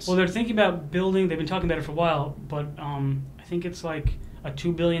 10 minutes. Well, they're thinking about building, they've been talking about it for a while, but I think it's, like, a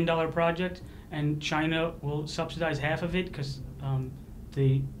 $2 billion project, and China will subsidize half of it because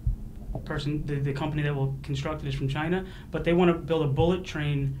the company that will construct it is from China, but they want to build a bullet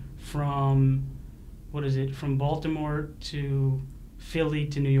train from Baltimore to Philly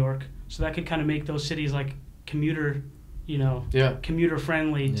to New York. So that could kind of make those cities like commuter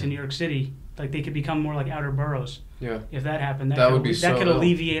friendly to New York City. Like they could become more like outer boroughs. Yeah. If that happened, that could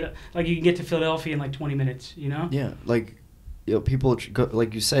alleviate. Like you can get to Philadelphia in like 20 minutes. You know. Yeah, like people go,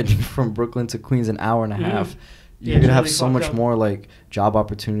 like you said, from Brooklyn to Queens an hour and a half. You're going to have so much more, like, job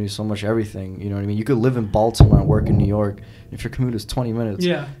opportunities, so much everything, you know what I mean? You could live in Baltimore and work in New York. If your commute is 20 minutes,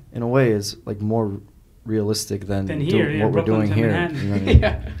 in a way, it's, like, more realistic than what we're doing here. You know what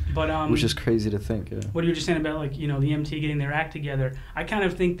I mean? But, which is crazy to think, What you were just saying about, like, you know, the MTA getting their act together, I kind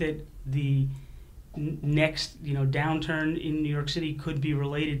of think that the next, you know, downturn in New York City could be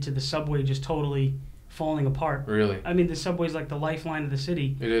related to the subway just totally falling apart. Really? I mean, the subway's like the lifeline of the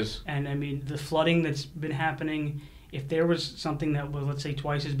city. It is. And I mean, the flooding that's been happening, if there was something that was, let's say,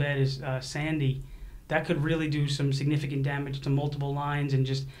 twice as bad as Sandy, that could really do some significant damage to multiple lines and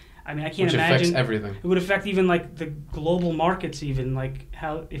just, I mean, I can't imagine. Which affects everything. It would affect even like the global markets even, like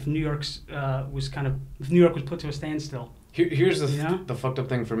how if New York was put to a standstill. Here's the fucked up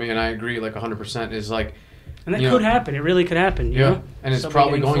thing for me, and I agree like 100%, is like, and that could happen. It really could happen. You know? And it's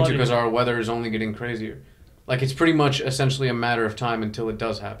probably going to because our weather is only getting crazier. Like, it's pretty much essentially a matter of time until it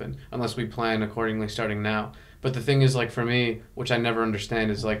does happen, unless we plan accordingly starting now. But the thing is, like, for me, which I never understand,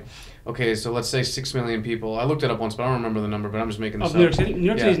 is like, okay, so let's say 6 million people. I looked it up once, but I don't remember the number, but I'm just making this up. New York City? New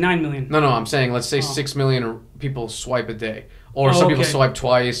York City is 9 million. No, I'm saying let's say 6 million people swipe a day. Or some people swipe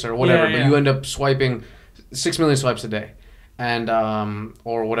twice or whatever, but you end up swiping 6 million swipes a day. And,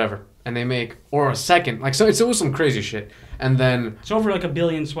 or whatever. And they make, or a second, like, so it was some crazy shit. And then it's over like 1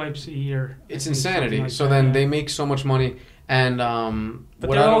 billion swipes a year. It's insanity. Like so then they make so much money, and but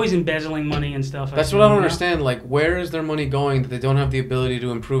they're always embezzling money and stuff. That's what I don't understand. Like, where is their money going that they don't have the ability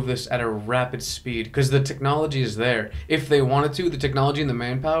to improve this at a rapid speed? Because the technology is there. If they wanted to, the technology and the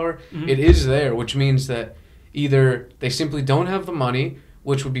manpower, it is there, which means that either they simply don't have the money,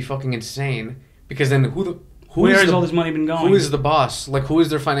 which would be fucking insane, because then where has all this money been going? Who is the boss? Like, who is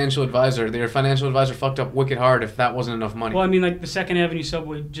their financial advisor? Their financial advisor fucked up wicked hard if that wasn't enough money. Well, I mean, like, the 2nd Avenue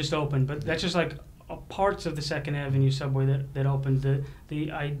subway just opened, but that's just, like, parts of the 2nd Avenue subway that opened.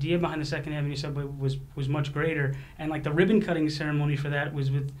 The idea behind the 2nd Avenue subway was much greater, and, like, the ribbon-cutting ceremony for that was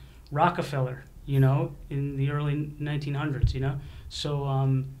with Rockefeller, you know, in the early 1900s, you know?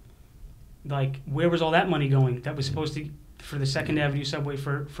 So, like, where was all that money going? That was supposed to, for the 2nd Avenue subway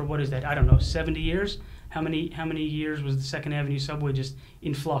for what is that? I don't know, 70 years? How many years was the 2nd Avenue subway just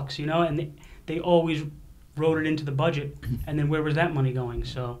in flux, you know? And they always wrote it into the budget, and then where was that money going?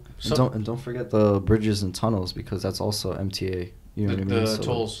 So don't forget the bridges and tunnels, because that's also MTA. You know what I mean? The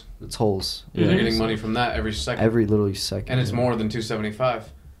tolls. The tolls. Yeah, they're getting money from that every second. Every literally second. And it's more than $275.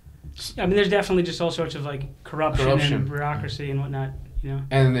 I mean, there's definitely just all sorts of like corruption and bureaucracy and whatnot. You know?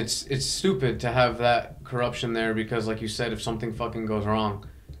 And it's stupid to have that corruption there, because, like you said, if something fucking goes wrong,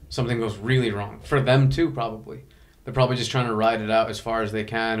 something goes really wrong. For them, too, probably. They're probably just trying to ride it out as far as they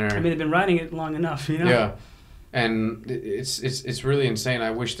can. Or, I mean, they've been riding it long enough, you know? Yeah. And it's really insane.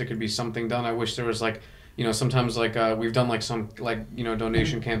 I wish there could be something done. I wish there was, like, you know, sometimes, like, we've done, like, some, like, you know,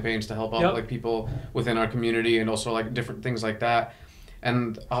 donation campaigns to help out, like, people within our community, and also, like, different things like that.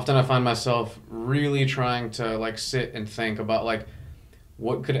 And often I find myself really trying to, like, sit and think about, like,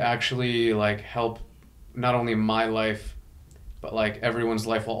 what could actually, like, help not only my life but like everyone's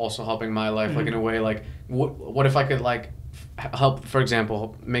life while also helping my life, like in a way, like what if I could like help, for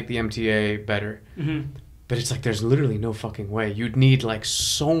example, make the MTA better? But it's like there's literally no fucking way. You'd need like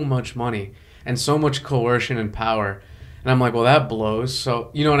so much money and so much coercion and power. And I'm like, well, that blows.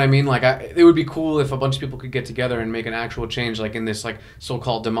 So, you know what I mean? Like, it would be cool if a bunch of people could get together and make an actual change, like in this like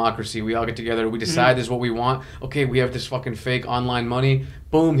so-called democracy. We all get together. We decide this is what we want. Okay, we have this fucking fake online money.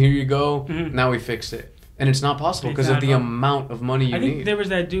 Boom, here you go. Now we fixed it. And it's not possible because of the amount of money you need. I think there was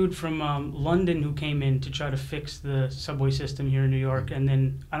that dude from London who came in to try to fix the subway system here in New York, and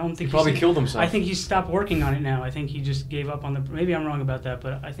then I don't think he probably killed himself. I think he stopped working on it now. I think he just gave up on the. Maybe I'm wrong about that,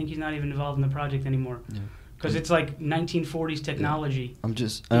 but I think he's not even involved in the project anymore. Yeah. Because it's like 1940s technology. I'm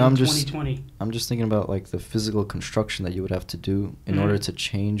just 2020. I'm just thinking about like the physical construction that you would have to do in order to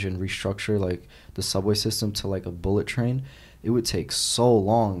change and restructure like the subway system to like a bullet train. It would take so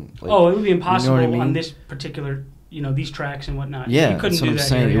long. Like, it would be impossible, you know what I mean? On this particular, these tracks and whatnot. Yeah, that's what I'm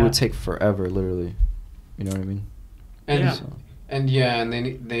saying. It would take forever, literally. You know what I mean? And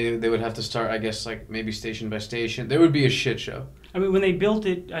they would have to start, I guess, like maybe station by station. There would be a shit show. I mean, when they built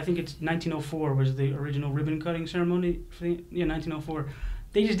it, I think it's 1904 was the original ribbon cutting ceremony. 1904.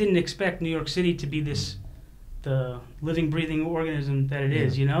 They just didn't expect New York City to be the living, breathing organism that it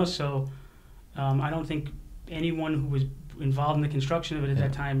is, So I don't think anyone who was involved in the construction of it at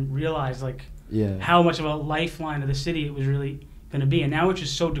that time realized how much of a lifeline of the city it was really going to be. And now it's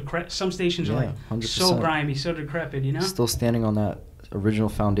just so decrepit. Some stations are like 100%. So grimy, so decrepit, Still standing on that original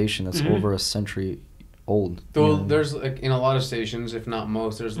foundation that's over a century old. Though there's like in a lot of stations, if not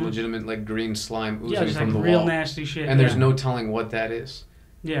most, there's legitimate like green slime oozing from the real wall. Nasty shit. And there's no telling what that is.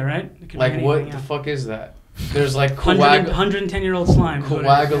 Yeah, right? Like what the fuck is that? There's like 110-year-old slime.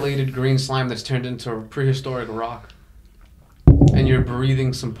 Coagulated green slime that's turned into a prehistoric rock. And you're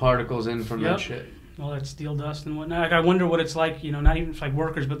breathing some particles in from that shit. All that steel dust and whatnot. Like, I wonder what it's like, not even like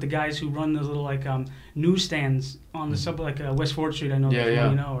workers, but the guys who run those little like newsstands on the subway, like West 4th Street, I know,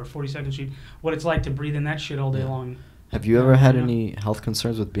 or 42nd Street. What it's like to breathe in that shit all day long. Have you ever had any health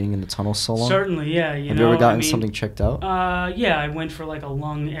concerns with being in the tunnel so long? Certainly, yeah. Have you ever gotten something checked out? Yeah, I went for like a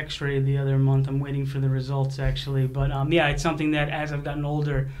lung X-ray the other month. I'm waiting for the results actually, but it's something that as I've gotten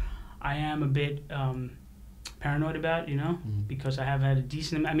older, I am a bit paranoid about, because I have had a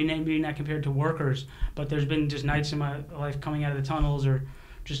decent. I mean, maybe not compared to workers, but there's been just nights in my life coming out of the tunnels or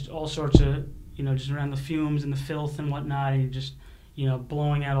just all sorts of, just around the fumes and the filth and whatnot, and you just.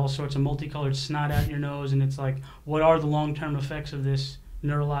 Blowing out all sorts of multicolored snot out your nose, and it's like, what are the long-term effects of this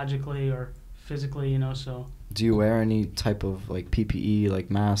neurologically or physically, so. Do you wear any type of, like, PPE, like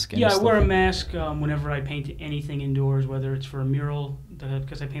mask? Yeah, I wear a mask whenever I paint anything indoors, whether it's for a mural,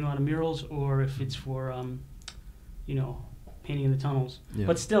 because I paint a lot of murals, or if it's for, painting in the tunnels. Yeah.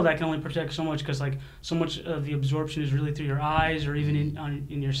 But still, that can only protect so much, because, like, so much of the absorption is really through your eyes or even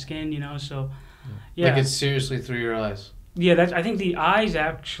in your skin, so, yeah. Like, it's seriously through your eyes. Yeah, I think the eyes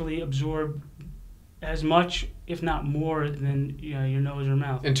actually absorb as much, if not more, than your nose or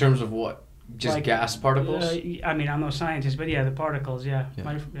mouth. In terms of what? Just like, gas particles? I mean, I'm no scientist, but the particles, yeah.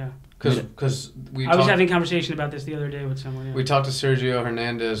 Because I was having a conversation about this the other day with someone. Yeah. We talked to Sergio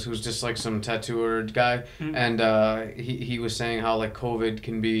Hernandez, who's just like some tattooer guy, and he was saying how like COVID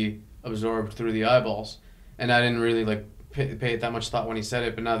can be absorbed through the eyeballs, and I didn't really like pay it that much thought when he said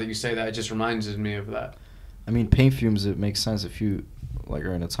it, but now that you say that, it just reminds me of that. I mean, paint fumes, it makes sense if you, like,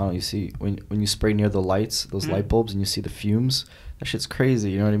 are in a tunnel, you see, when you spray near the lights, those light bulbs, and you see the fumes, that shit's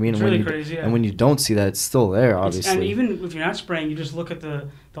crazy, you know what I mean? It's really crazy, And when you don't see that, it's still there, obviously. And even if you're not spraying, you just look at the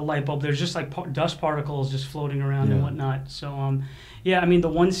light bulb, there's just, like, dust particles just floating around and whatnot. So, I mean, the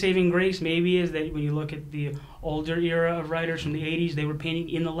one saving grace maybe is that when you look at the older era of writers from the 80s, they were painting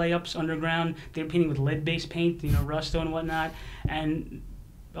in the layups underground. They were painting with lead-based paint, Rusto and whatnot, and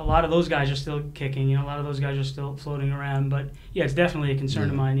a lot of those guys are still kicking, a lot of those guys are still floating around, but it's definitely a concern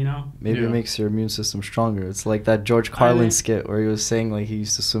of mine, Maybe it makes your immune system stronger. It's like that George Carlin skit where he was saying like he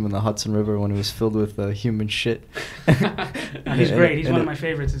used to swim in the Hudson River when it was filled with human shit. He's great. He's one of my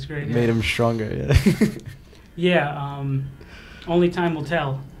favorites. It's great. Made him stronger, only time will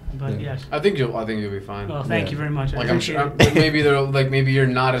tell. But yes, I think you'll be fine. Well, thank you very much. Like I'm sure, maybe you're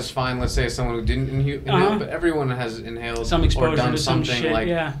not as fine. Let's say as someone who didn't inhale, but everyone has inhaled some exposure or done to something some shit,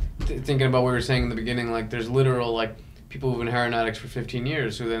 like thinking about what we were saying in the beginning. Like there's literal like people who've been heroin addicts for 15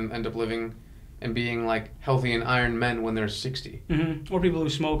 years who then end up living and being like healthy and iron men when they're 60. Or people who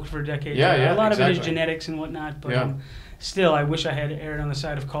smoke for decades. Yeah, a lot of it is genetics and whatnot. But still, I wish I had erred on the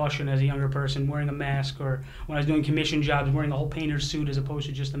side of caution as a younger person, wearing a mask, or when I was doing commission jobs, wearing a whole painter's suit as opposed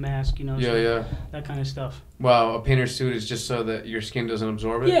to just a mask, you know. That kind of stuff. Wow, a painter's suit is just so that your skin doesn't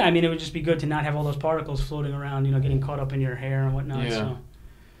absorb it? Yeah, I mean, it would just be good to not have all those particles floating around, you know, getting caught up in your hair and whatnot. Yeah.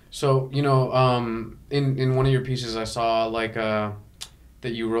 So you know, in one of your pieces I saw, like,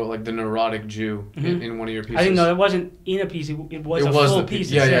 that you wrote, like, the neurotic Jew in one of your pieces. I didn't know, it wasn't in a piece, it was a full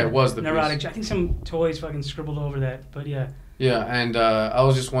piece. Yeah, it was the neurotic piece. I think some toys fucking scribbled over that, but yeah. Yeah, and I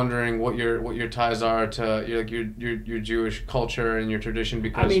was just wondering what your ties are to your Jewish culture and your tradition,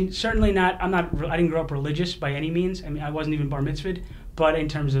 because I mean, certainly not. I didn't grow up religious by any means. I mean, I wasn't even bar mitzvahed. But in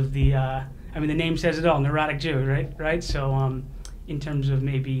terms of the, I mean, the name says it all, neurotic Jew, right? So, in terms of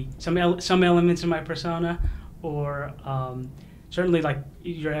maybe some elements of my persona, or certainly, like,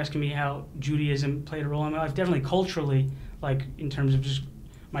 you're asking me how Judaism played a role in my life. Definitely culturally, like, in terms of just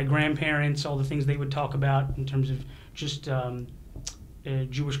my grandparents, all the things they would talk about in terms of just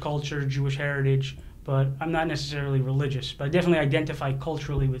Jewish culture, Jewish heritage. But I'm not necessarily religious, but I definitely identify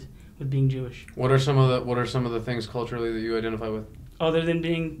culturally with being Jewish. What are some of the things culturally that you identify with? Other than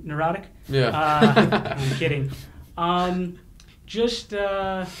being neurotic? Yeah. I'm kidding. I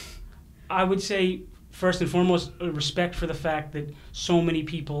would say, first and foremost, respect for the fact that so many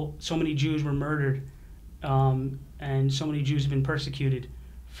Jews were murdered, and so many Jews have been persecuted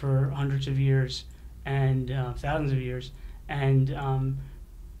for hundreds of years and thousands of years, and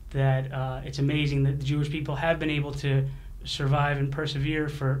that it's amazing that the Jewish people have been able to survive and persevere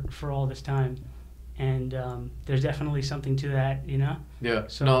for all this time. And there's definitely something to that, you know? Yeah.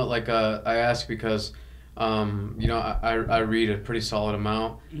 So, no, like, I ask because, you know, I read a pretty solid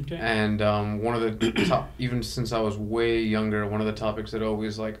amount. Okay. And one of the even since I was way younger, one of the topics that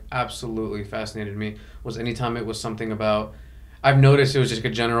always, like, absolutely fascinated me was anytime it was something about, I've noticed it was just a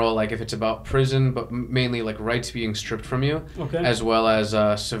general, like, if it's about prison, but mainly, like, rights being stripped from you, okay, as well as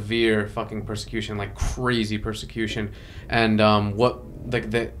severe fucking persecution, like crazy persecution, and what, like,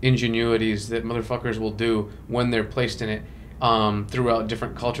 the ingenuities that motherfuckers will do when they're placed in it, throughout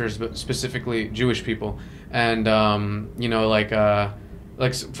different cultures, but specifically Jewish people, and you know, like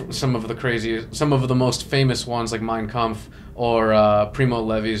some of the most famous ones, like Mein Kampf, or Primo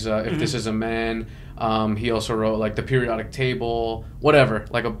Levi's If This Is a Man. He also wrote, like, The Periodic Table, whatever,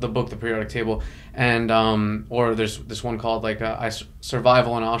 like the book The Periodic Table, and or there's this one called, like,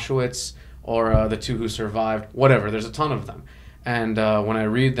 Survival in Auschwitz, or The Two Who Survived, whatever. There's a ton of them, and when I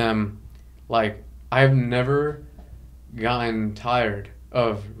read them, like, I've never gotten tired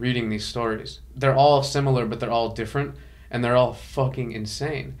of reading these stories. They're all similar, but they're all different, and they're all fucking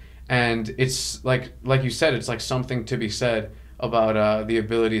insane. And it's like you said, it's like something to be said about the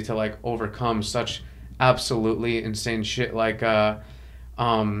ability to, like, overcome such absolutely insane shit. Like,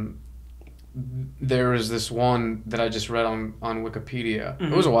 there was this one that I just read on Wikipedia.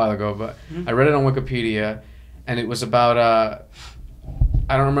 It was a while ago, but I read it on Wikipedia, and it was about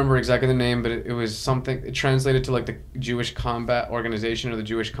I don't remember exactly the name, but it was something, it translated to, like, the Jewish Combat Organization or the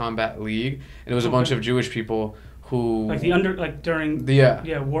Jewish Combat League, and it was a bunch of Jewish people who, like, during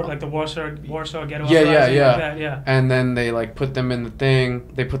war, like the Warsaw Ghetto. Yeah. And then they, like, put them in the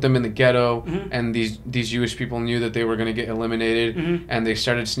thing. They put them in the ghetto, and these Jewish people knew that they were gonna get eliminated, and they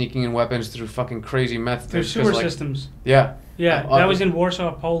started sneaking in weapons through fucking crazy methods. Through sewer systems. Yeah. Yeah, that was in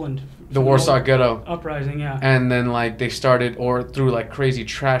Warsaw, Poland. The Warsaw Ghetto uprising, yeah. And then, like, they started, or through, like, crazy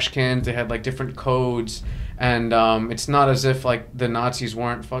trash cans. They had, like, different codes. And it's not as if, like, the Nazis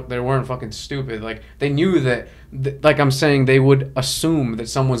weren't fucking stupid. Like, they knew that, like I'm saying, they would assume that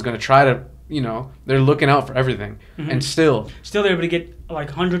someone's going to try to, you know, they're looking out for everything. And still they were able to get, like,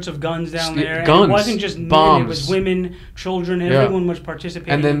 hundreds of guns down there. Guns, and it wasn't just bombs. Men, it was women, children, everyone was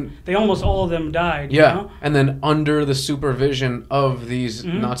participating. And then they almost all of them died. Yeah. You know? And then under the supervision of these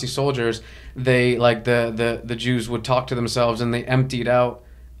Nazi soldiers, they, like, the Jews would talk to themselves, and they emptied out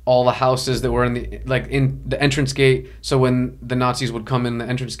all the houses that were in the entrance gate. So when the Nazis would come in the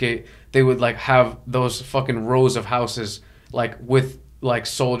entrance gate, they would, like, have those fucking rows of houses, like, with, like,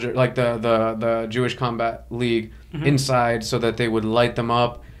 soldier, like the Jewish Combat League inside, so that they would light them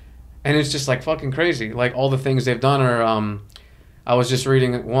up. And it's just, like, fucking crazy. Like, all the things they've done are, I was just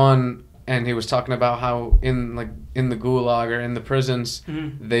reading one, and he was talking about how in the Gulag or in the prisons,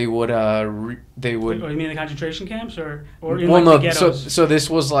 they would they would. Oh, you mean the concentration camps or in, well, like, no. the ghettos? So this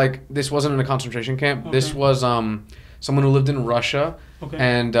wasn't in a concentration camp. Okay. This was someone who lived in Russia. Okay.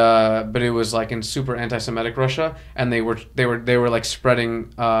 And but it was, like, in super anti-Semitic Russia, and they were like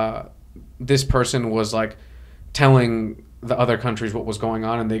spreading. This person was, like, telling the other countries what was going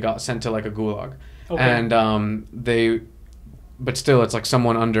on, and they got sent to, like, a Gulag. Okay. And but still, it's, like,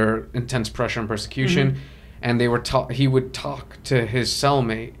 someone under intense pressure and persecution. and he would talk to his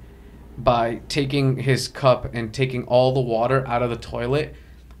cellmate by taking his cup and taking all the water out of the toilet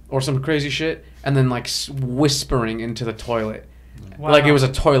or some crazy shit, and then like whispering into the toilet. Wow. Like it was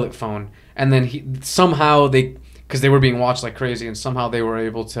a toilet phone. And then because they were being watched like crazy, and somehow they were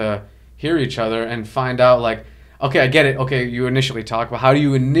able to hear each other and find out like, okay, I get it. Okay, you initially talk, but how do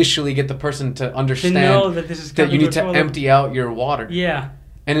you initially get the person to understand that you need to empty out your water? Yeah.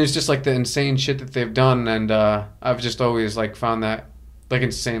 And it's just like the insane shit that they've done, and I've just always like found that like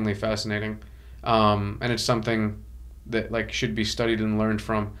insanely fascinating, and it's something that like should be studied and learned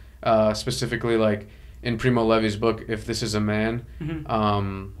from, specifically like in Primo Levi's book, If This Is a Man.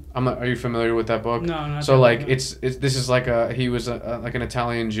 Mm-hmm. Are you familiar with that book? No, not so like no. this is like he was like an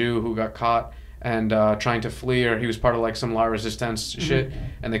Italian Jew who got caught and trying to flee, or he was part of like some La Resistance shit,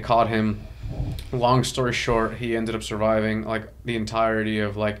 and they caught him. Long story short, he ended up surviving like the entirety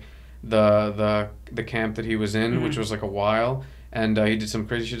of like the camp that he was in, which was like a while, and he did some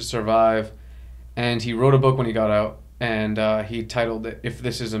crazy shit to survive, and he wrote a book when he got out, and he titled it If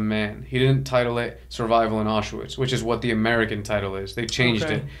This Is a Man. He didn't title it Survival in Auschwitz, which is what the American title is. They changed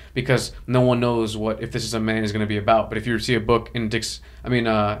it because no one knows what If This Is a Man is going to be about. But if you see a book in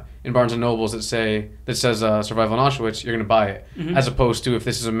in Barnes and Nobles that says Survival in Auschwitz, you're going to buy it, as opposed to If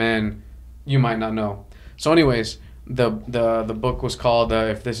This Is a Man, you might not know. So anyways, the book was called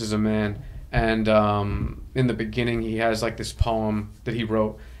If This Is a Man, and in the beginning he has like this poem that he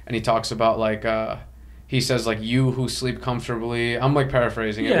wrote, and he talks about like he says like, you who sleep comfortably, I'm like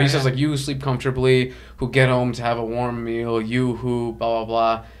paraphrasing it, but he says like, you who sleep comfortably, who get home to have a warm meal, you who blah blah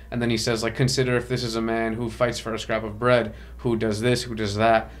blah, and then he says like, consider if this is a man who fights for a scrap of bread, who does this, who does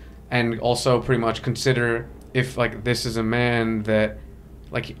that, and also pretty much consider if like this is a man that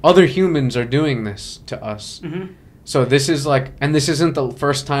like other humans are doing this to us. So this is like, and this isn't the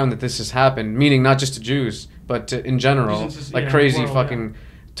first time that this has happened, meaning not just to Jews, but to, in general, like crazy fucking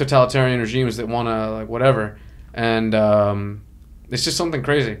totalitarian regimes that want to like whatever. And it's just something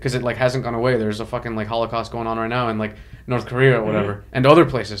crazy because it like hasn't gone away. There's a fucking like Holocaust going on right now in like North Korea or whatever, and other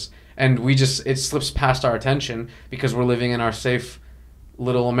places. And it slips past our attention because we're living in our safe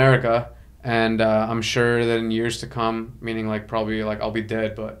little America. And I'm sure that in years to come, meaning like probably like I'll be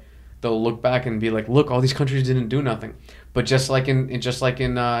dead, but they'll look back and be like, look, all these countries didn't do nothing. But just like in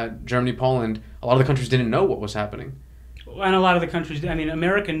Germany, Poland, a lot of the countries didn't know what was happening. And a lot of the countries, I mean,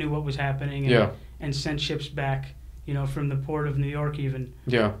 America knew what was happening and sent ships back, from the port of New York even.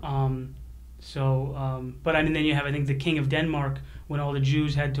 Yeah. But I mean, then you have, I think, the King of Denmark, when all the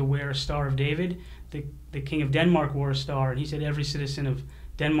Jews had to wear a Star of David, the King of Denmark wore a star, and he said every citizen of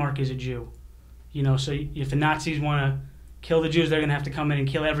Denmark is a Jew. So if the Nazis want to kill the Jews, they're going to have to come in and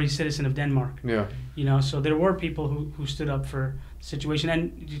kill every citizen of Denmark. Yeah. So there were people who stood up for the situation.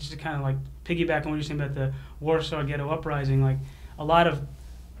 And just to kind of like piggyback on what you're saying about the Warsaw Ghetto Uprising, like a lot of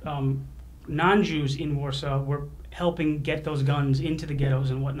non-Jews in Warsaw were helping get those guns into the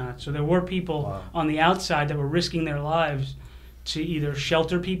ghettos and whatnot. So there were people on the outside that were risking their lives to either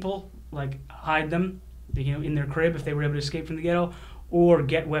shelter people, like hide them, in their crib if they were able to escape from the ghetto, or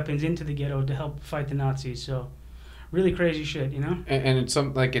get weapons into the ghetto to help fight the Nazis. So really crazy shit, And it's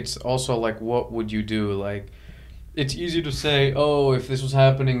it's also like, what would you do? Like, it's easy to say, oh, if this was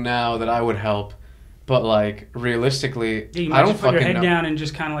happening now, that I would help. But like realistically, I don't fucking know. Put your head down and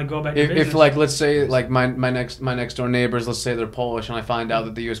just kind of like go about your business. If like, let's say like my next door neighbors, let's say they're Polish, and I find out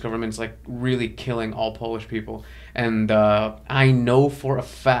that the U.S. government's like really killing all Polish people, and I know for a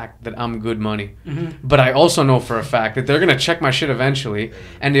fact that I'm good money, but I also know for a fact that they're gonna check my shit eventually,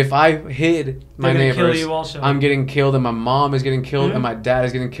 and if I hid my neighbors, kill you also. I'm getting killed, and my mom is getting killed, and my dad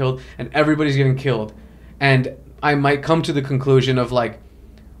is getting killed, and everybody's getting killed, and I might come to the conclusion of like,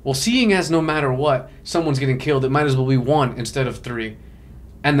 well, seeing as no matter what, someone's getting killed, it might as well be one instead of three.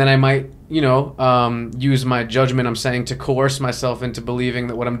 And then I might, use my judgment, I'm saying, to coerce myself into believing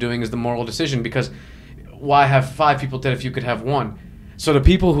that what I'm doing is the moral decision, because why have 5 people dead if you could have 1? So the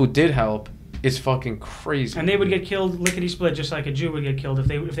people who did help is fucking crazy. And they would get killed lickety-split, just like a Jew would get killed if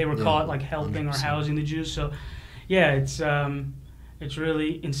they were caught like helping 100%. Or housing the Jews. So, yeah, it's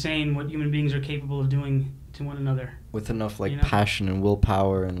really insane what human beings are capable of doing to one another. With enough passion and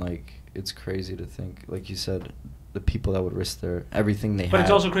willpower, and it's crazy to think, like you said, the people that would risk their everything they had. But it's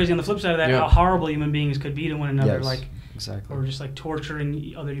also crazy on the flip side of that, how horrible human beings could be to one another. Yes, exactly. Or just like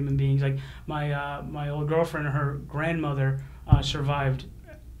torturing other human beings. Like my old girlfriend, her grandmother survived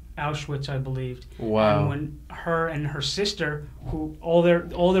Auschwitz, I believe. Wow. And when her and her sister, who all their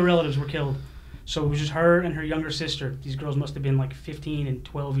relatives were killed, so it was just her and her younger sister. These girls must have been like 15 and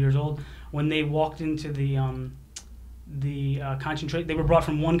 12 years old when they walked into the concentrate. They were brought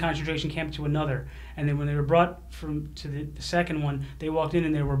from one concentration camp to another, and then when they were brought to the second one, they walked in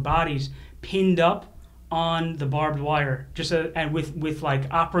and there were bodies pinned up on the barbed wire, just and with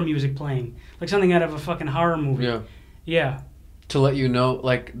like opera music playing, like something out of a fucking horror movie. Yeah. Yeah. To let you know,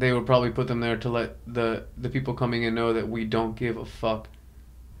 like they would probably put them there to let the people coming in know that we don't give a fuck.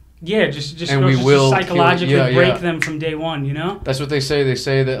 Yeah, just and we will psychologically break them from day one, you know? That's what they say. They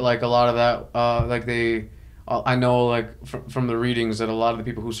say that like a lot of that, like they, I know like from the readings that a lot of the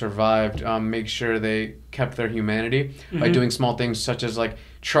people who survived make sure they kept their humanity by doing small things such as like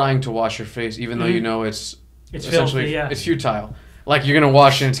trying to wash your face, even though you know it's essentially filthy, it's futile. Like you're gonna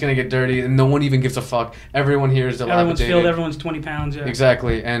wash it, it's gonna get dirty, and no one even gives a fuck. Everyone here is dilapidated. Everyone's filled. Everyone's 20 pounds. Yeah.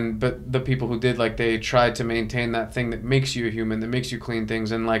 Exactly, but the people who did, like, they tried to maintain that thing that makes you a human, that makes you clean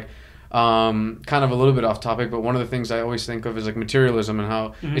things, and like, kind of a little bit off topic, but one of the things I always think of is like materialism and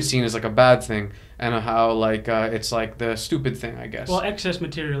how it's seen as like a bad thing, and how like it's like the stupid thing, I guess. Well, excess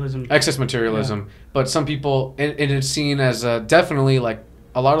materialism. Yeah. But some people, it is seen as definitely like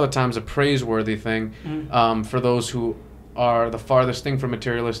a lot of the times a praiseworthy thing for those who are the farthest thing from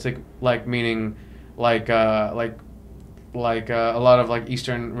materialistic, like meaning like a lot of like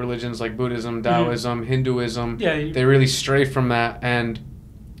Eastern religions like Buddhism, Taoism, Hinduism. Yeah, they really stray from that, and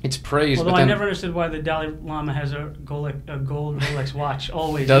it's praised. Although but then, I never understood why the Dalai Lama has a gold Rolex watch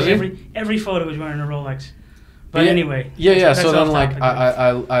always. Does he? Every photo is wearing a Rolex. But anyway. Yeah. So then like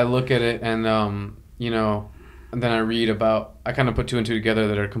I look at it and you know, and then I read about, I kind of put two and two together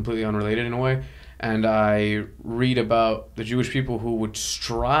that are completely unrelated in a way. And I read about the Jewish people who would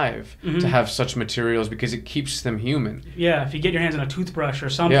strive to have such materials because it keeps them human. Yeah, if you get your hands on a toothbrush or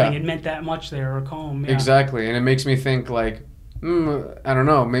something, it meant that much there, or a comb. Yeah. Exactly, and it makes me think like, I don't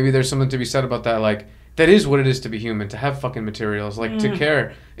know, maybe there's something to be said about that. Like, that is what it is to be human, to have fucking materials, like to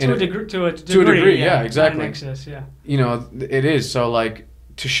care. To a degree, yeah, exactly. Not in excess, yeah. You know, it is. So like,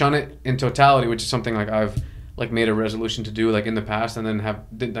 to shun it in totality, which is something like I've like made a resolution to do like in the past, and then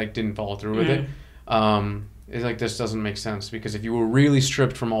didn't follow through with it. It's like, this doesn't make sense, because if you were really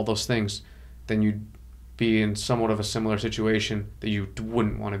stripped from all those things, then you'd be in somewhat of a similar situation that you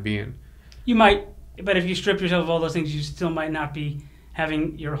wouldn't want to be in. You might, but if you strip yourself of all those things, you still might not be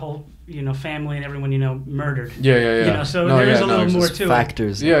having your whole, you know, family and everyone you know murdered. Yeah. You know, so there is a little more to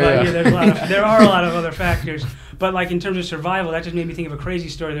factors. it. There are a lot of other factors. But like in terms of survival, that just made me think of a crazy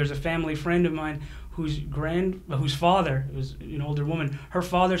story. There's a family friend of mine whose father, it was an older woman, her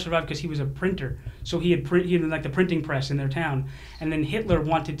father survived because he was a printer. So he had like the printing press in their town. And then Hitler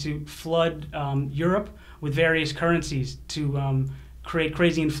wanted to flood Europe with various currencies to create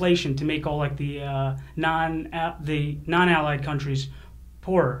crazy inflation, to make all like the non-allied countries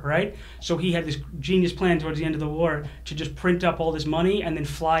poorer, right? So he had this genius plan towards the end of the war to just print up all this money and then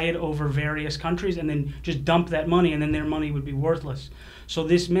fly it over various countries and then just dump that money, and then their money would be worthless. So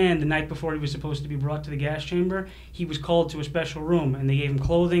this man, the night before he was supposed to be brought to the gas chamber, he was called to a special room, and they gave him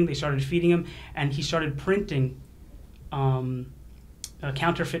clothing, they started feeding him, and he started printing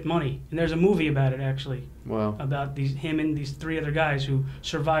counterfeit money. And there's a movie about it, actually. Wow. About him and these three other guys who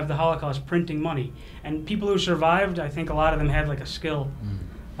survived the Holocaust printing money. And people who survived, I think a lot of them had like a skill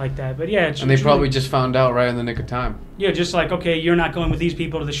like that. But yeah, and they probably just found out right in the nick of time. Yeah, just like, okay, you're not going with these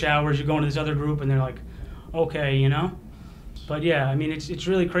people to the showers, you're going to this other group, and they're like, okay, you know? But yeah, I mean, it's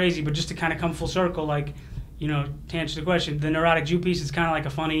really crazy. But just to kind of come full circle, like, you know, to answer the question, the Neurotic Jew piece is kind of like a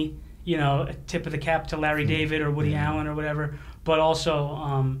funny, you know, a tip of the cap to Larry David or Woody Allen or whatever. But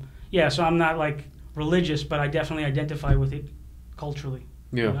also, so I'm not like religious, but I definitely identify with it culturally.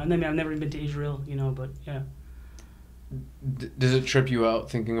 Yeah. You know? And I mean, I've never been to Israel, you know, but yeah. Does it trip you out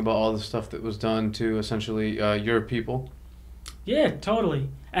thinking about all the stuff that was done to essentially your people? Yeah, totally.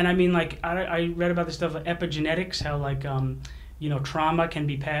 And I mean, like, I read about this stuff, epigenetics, how like, you know, trauma can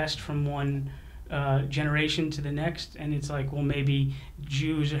be passed from one generation to the next. And it's like, well, maybe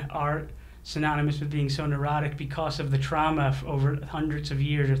Jews are synonymous with being so neurotic because of the trauma over hundreds of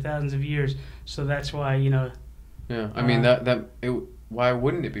years or thousands of years. So that's why, you know. Yeah, I mean, why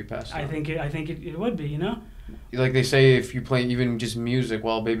wouldn't it be passed on? I think it would be, you know. Like they say, if you play even just music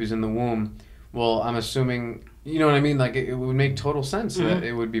while baby's in the womb, well, I'm assuming, you know what I mean? Like it would make total sense that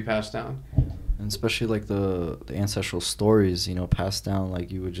it would be passed down. And especially like the ancestral stories, you know, passed down,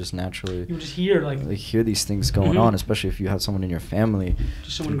 like you would just naturally. You would just hear hear these things going on, especially if you have someone in your family.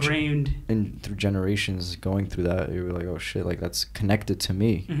 Just so ingrained. And through generations going through that, you're like, oh shit, like that's connected to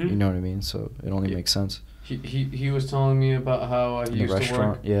me. You know what I mean? So it only makes sense. He was telling me about how he used to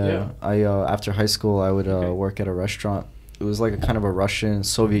work. Yeah. I after high school I would work at a restaurant. It was like a kind of a Russian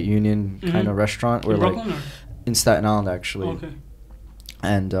Soviet Union kind of restaurant, where in Brooklyn, in Staten Island actually. Okay.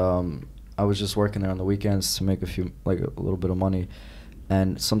 And I was just working there on the weekends to make a little bit of money,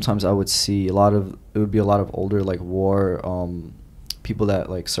 and sometimes I would see it would be a lot of older like war people that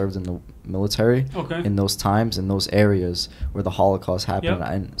like served in the military in those times, in those areas where the Holocaust happened.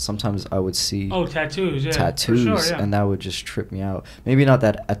 And sometimes I would see tattoos, tattoos, and that would just trip me out. Maybe not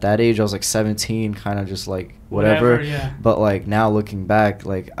that at that age, I was like 17, kind of just like whatever, but like now looking back,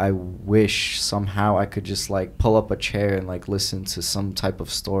 like I wish somehow I could just like pull up a chair and like listen to some type of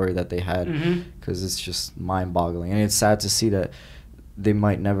story that they had, because it's just mind-boggling, and it's sad to see that they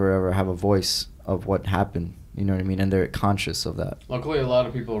might never ever have a voice of what happened. You know what I mean? And they're conscious of that. Luckily, a lot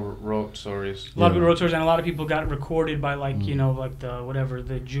of people wrote stories. A lot of people wrote stories, and a lot of people got recorded by, like, you know, like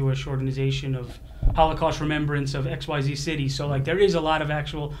the Jewish organization of Holocaust Remembrance of XYZ City. So, like, there is a lot of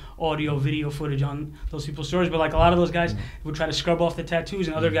actual audio, video footage on those people's stories. But, like, a lot of those guys would try to scrub off the tattoos,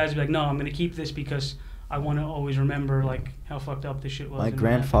 and other guys would be like, no, I'm going to keep this because I want to always remember, like, how fucked up this shit was. My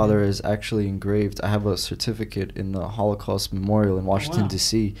grandfather is actually engraved. I have a certificate in the Holocaust Memorial in Washington,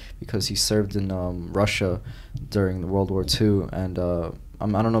 D.C., because he served in Russia during the World War II. And I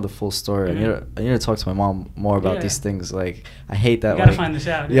don't know the full story. I need to talk to my mom more about these things. Like, I hate that. You gotta find this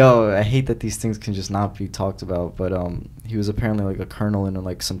out. I hate that these things can just not be talked about. But he was apparently like a colonel in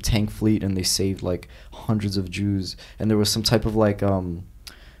like some tank fleet, and they saved like hundreds of Jews. And there was some type of like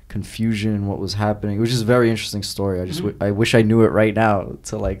confusion in what was happening. It was just a very interesting story. I just I wish I knew it right now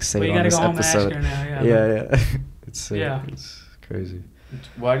to like say it on this episode. It's crazy.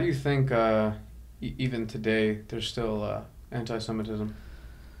 Why do you think even today there's still anti-Semitism?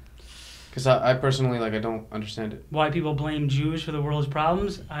 Because I personally, like, I don't understand it. Why people blame Jews for the world's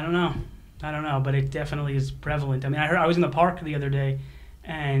problems? I don't know, but it definitely is prevalent. I mean, I was in the park the other day,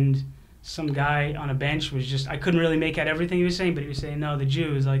 and some guy on a bench was just, I couldn't really make out everything he was saying, but he was saying, no, the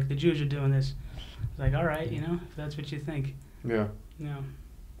Jews are doing this. I was like, all right, you know, if that's what you think. Yeah. Yeah.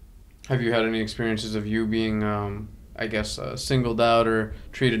 Have you had any experiences of you being, I guess, singled out or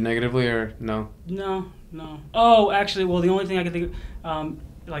treated negatively, or no? No. Oh, actually, well, the only thing I can think of,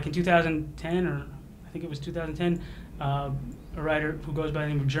 like in 2010, or I think it was 2010, a writer who goes by the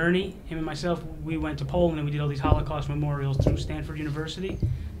name of Journey, him and myself, we went to Poland and we did all these Holocaust memorials through Stanford University.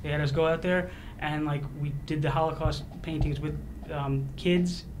 They had us go out there, and like we did the Holocaust paintings with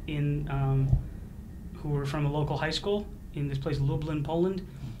kids in who were from a local high school in this place, Lublin, Poland,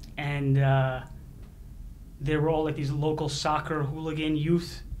 and they were all like these local soccer hooligan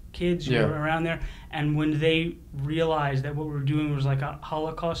youth kids who were around there. And when they realized that what we were doing was like a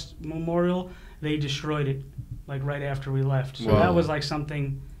Holocaust memorial, they destroyed it like right after we left. So that was like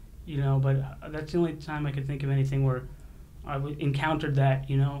something, you know. But that's the only time I could think of anything where I encountered that,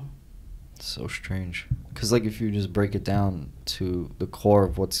 you know. It's so strange, because like if you just break it down to the core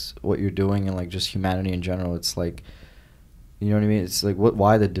of what you're doing and like just humanity in general, it's like, you know what I mean? It's like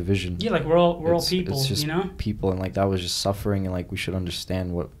why the division? Yeah, like we're all people, it's just you know. People, and like that was just suffering, and like we should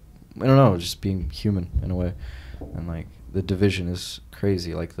understand what, I don't know, just being human in a way, and like the division is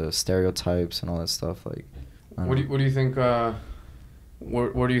crazy, like the stereotypes and all that stuff. Like, what do you think?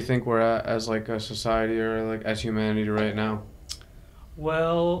 Where do you think we're at as like a society or like as humanity right now?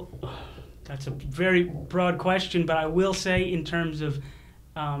 Well, that's a very broad question, but I will say in terms of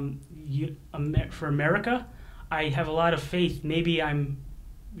for America, I have a lot of faith. Maybe I'm,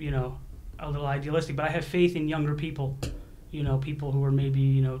 you know, a little idealistic, but I have faith in younger people, you know, people who are maybe,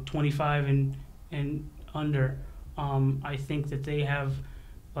 you know, 25 and under. I think that they have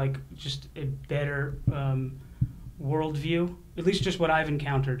like just a better worldview, at least just what I've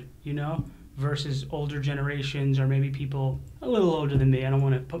encountered, you know, versus older generations or maybe people a little older than me. I don't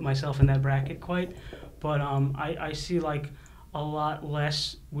want to put myself in that bracket quite, but I see like a lot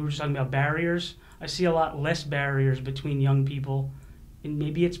less, we were just talking about barriers, I see a lot less barriers between young people, and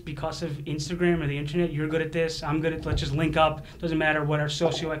maybe it's because of Instagram or the internet. You're good at this, I'm good at, let's just link up, doesn't matter what our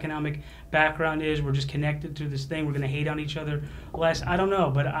socioeconomic background is, we're just connected through this thing, we're going to hate on each other less. I don't know,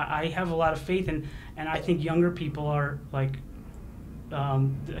 but I have a lot of faith in, and I think younger people are like,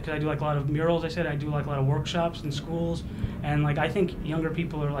 because I do like a lot of murals, I do like a lot of workshops in schools, and like I think younger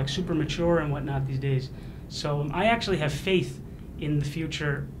people are like super mature and whatnot these days. So I actually have faith in the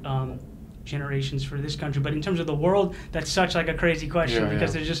future generations for this country. But in terms of the world, that's such like a crazy question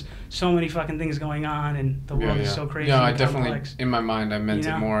because there's just so many fucking things going on, and the world is so crazy. Yeah, and I definitely, complex. In my mind, I meant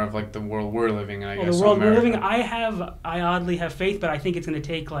it more of like the world we're living in. I guess the world America. we're living in, I oddly have faith, but I think it's going to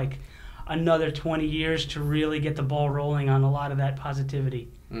take like another 20 years to really get the ball rolling on a lot of that positivity.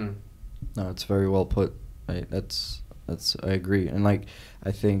 No, it's very well put. Right? That's I agree. And like,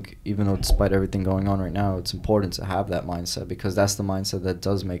 I think even though despite everything going on right now, it's important to have that mindset, because that's the mindset that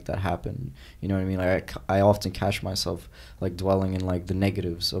does make that happen. You know what I mean? Like I often catch myself like dwelling in like the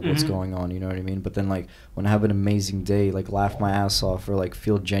negatives of what's going on. You know what I mean? But then like when I have an amazing day, like laugh my ass off or like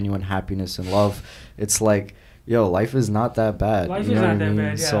feel genuine happiness and love, it's like, yo, life is not that bad. Life you know is not what I that mean?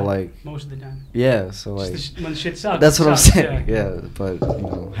 bad, yeah. So like most of the time. Yeah, so like when shit sucks. That's what sucks, I'm saying. Yeah, but you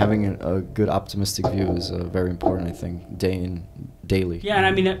know, having a good optimistic view is very important. I think daily. Yeah, and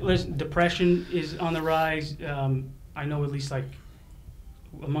I mean, listen, depression is on the rise. I know at least like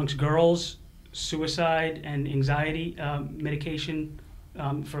amongst girls, suicide and anxiety medication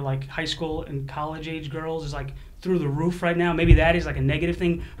for like high school and college age girls is like through the roof right now. Maybe that is like a negative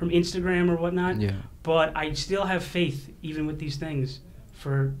thing from Instagram or whatnot. Yeah. But I still have faith even with these things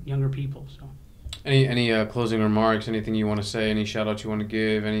for younger people. So. Any closing remarks? Anything you want to say? Any shout outs you want to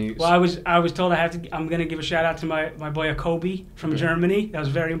give? Well, I was told I'm gonna give a shout out to my boy Kobe from Germany. That was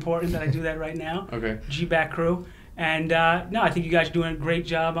very important that I do that right now. Okay. G-Back crew. And no, I think you guys are doing a great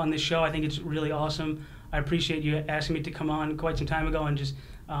job on this show. I think it's really awesome. I appreciate you asking me to come on quite some time ago and just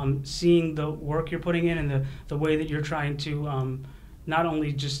seeing the work you're putting in and the way that you're trying to not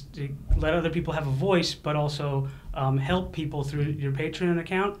only just to let other people have a voice, but also help people through your Patreon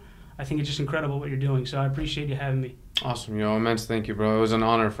account. I think it's just incredible what you're doing. So I appreciate you having me. Awesome, immense thank you, bro. It was an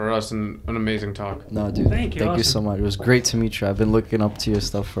honor for us and an amazing talk. No, dude. Thank you so much. It was great to meet you. I've been looking up to your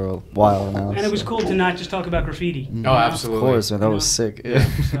stuff for a while now. And it was cool to not just talk about graffiti. Oh, absolutely. Of course, man. That was sick. Yeah.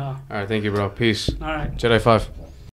 So. All right, thank you, bro. Peace. All right. JEDI 5.